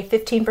get a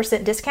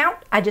 15% discount.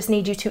 I just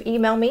need you to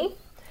email me.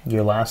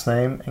 Your last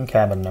name and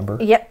cabin number.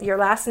 Yep, your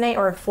last name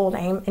or full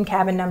name and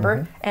cabin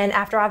number. And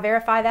after I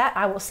verify that,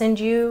 I will send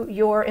you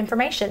your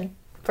information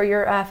for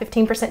your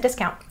 15%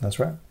 discount. That's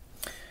right.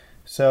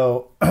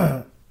 So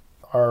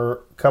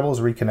our couples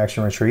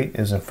reconnection retreat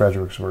is in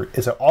Fredericksburg.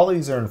 All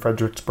these are in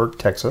Fredericksburg,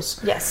 Texas.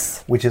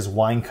 Yes. Which is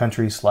wine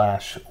country /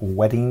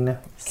 wedding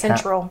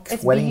central.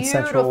 It's wedding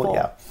beautiful.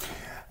 central.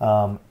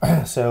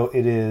 Yeah. So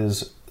it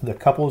is the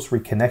Couples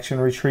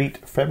Reconnection Retreat,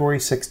 February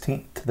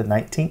 16th to the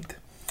 19th.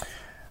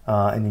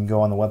 And you can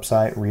go on the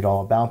website, read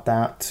all about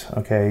that.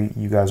 Okay,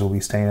 you guys will be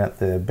staying at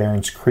the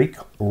Barron's Creek,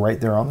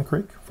 right there on the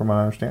creek, from what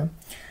I understand.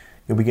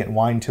 You'll be getting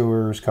wine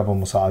tours, couple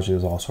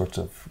massages, all sorts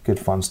of good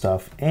fun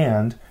stuff.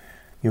 And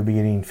you'll be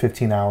getting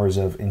 15 hours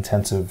of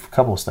intensive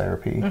couples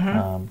therapy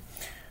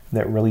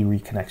that really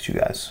reconnects you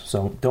guys.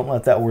 So don't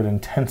let that word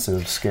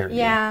intensive scare you.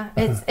 Yeah,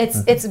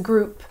 it's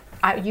group.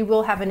 You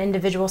will have an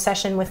individual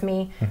session with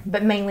me,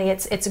 but mainly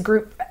it's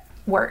group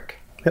work.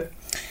 Yep.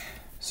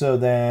 So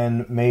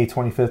then May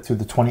 25th through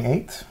the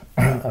 28th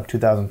of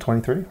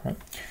 2023, right?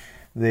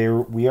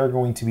 We are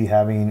going to be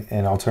having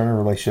an alternative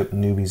relationship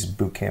newbies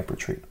boot camp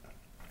retreat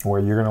where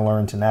you're going to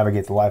learn to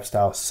navigate the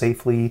lifestyle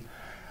safely,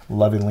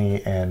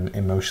 lovingly, and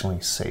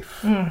emotionally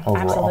safe overall.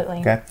 Absolutely.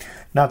 Okay.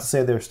 Not to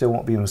say there still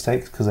won't be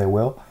mistakes, because they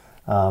will,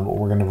 but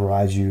we're going to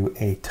provide you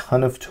a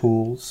ton of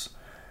tools,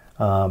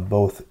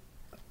 both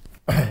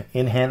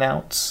in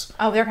handouts.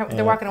 Oh, they're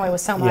walking away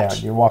with so much.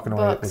 Yeah, you're walking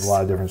away books. with a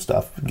lot of different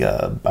stuff.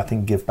 I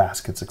think gift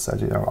baskets,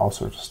 etc. All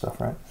sorts of stuff,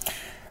 right?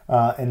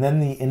 And then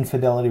the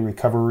Infidelity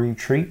Recovery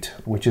Retreat,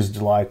 which is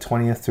July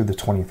 20th through the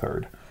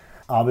 23rd.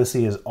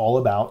 Obviously is all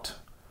about,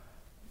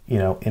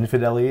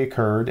 infidelity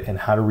occurred and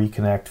how to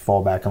reconnect,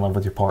 fall back in love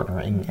with your partner,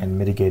 and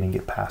mitigate and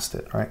get past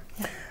it, right?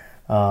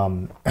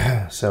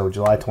 So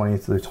July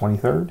 20th through the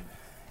 23rd.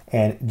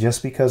 And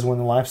just because we're in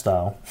the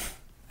lifestyle,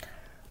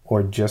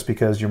 or just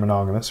because you're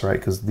monogamous, right?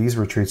 Because these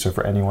retreats are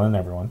for anyone and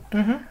everyone,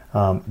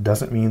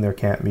 doesn't mean there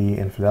can't be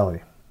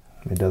infidelity.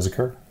 It does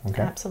occur,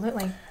 okay?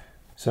 Absolutely.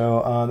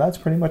 So that's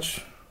pretty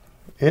much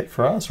it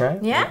for us,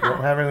 right? Yeah. We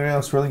don't have anything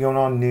else really going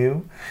on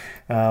new.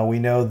 We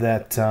know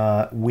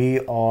that we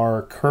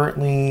are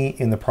currently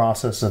in the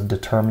process of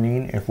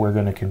determining if we're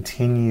going to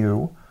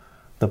continue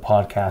the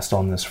podcast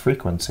on this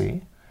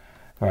frequency,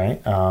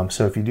 right?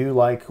 So if you do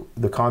like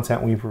the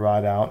content we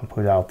provide out and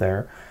put out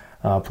there,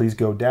 please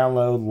go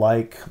download,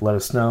 let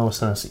us know,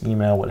 send us an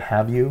email, what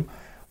have you.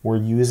 We're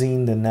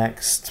using the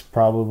next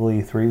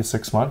probably 3 to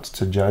 6 months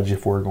to judge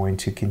if we're going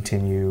to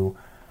continue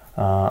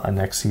a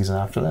next season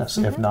after this.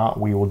 If not,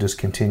 we will just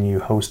continue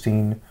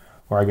hosting,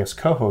 or I guess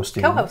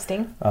co-hosting.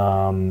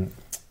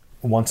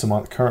 Once a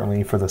month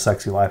currently for the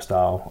Sexy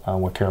Lifestyle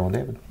with Carol and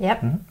David.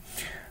 Yep.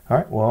 All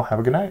right, well, have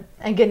a good night.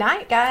 And good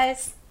night,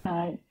 guys.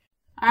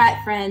 All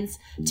right, friends,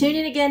 tune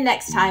in again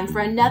next time for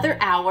another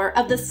hour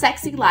of the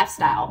Sexy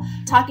Lifestyle,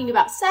 talking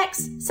about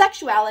sex,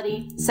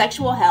 sexuality,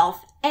 sexual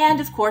health,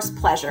 and of course,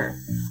 pleasure.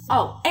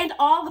 Oh, and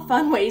all the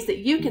fun ways that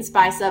you can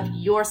spice up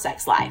your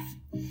sex life.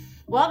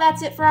 Well,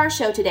 that's it for our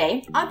show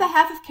today. On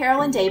behalf of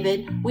Carol and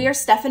David, we are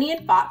Stephanie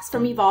and Fox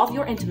from Evolve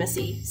Your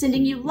Intimacy,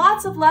 sending you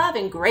lots of love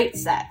and great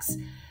sex.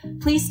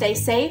 Please stay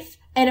safe,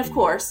 and of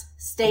course,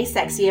 stay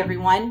sexy,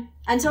 everyone.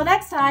 Until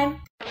next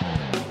time.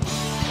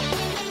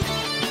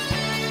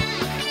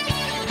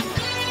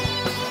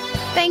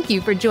 Thank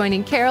you for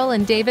joining Carol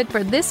and David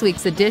for this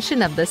week's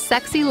edition of The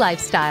Sexy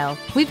Lifestyle.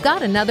 We've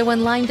got another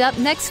one lined up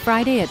next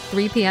Friday at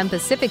 3 p.m.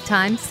 Pacific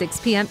Time, 6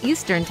 p.m.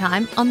 Eastern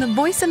Time on the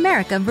Voice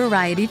America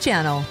Variety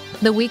Channel.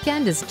 The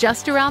weekend is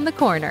just around the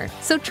corner,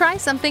 so try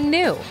something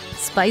new,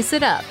 spice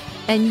it up,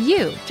 and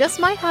you just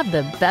might have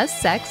the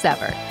best sex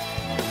ever.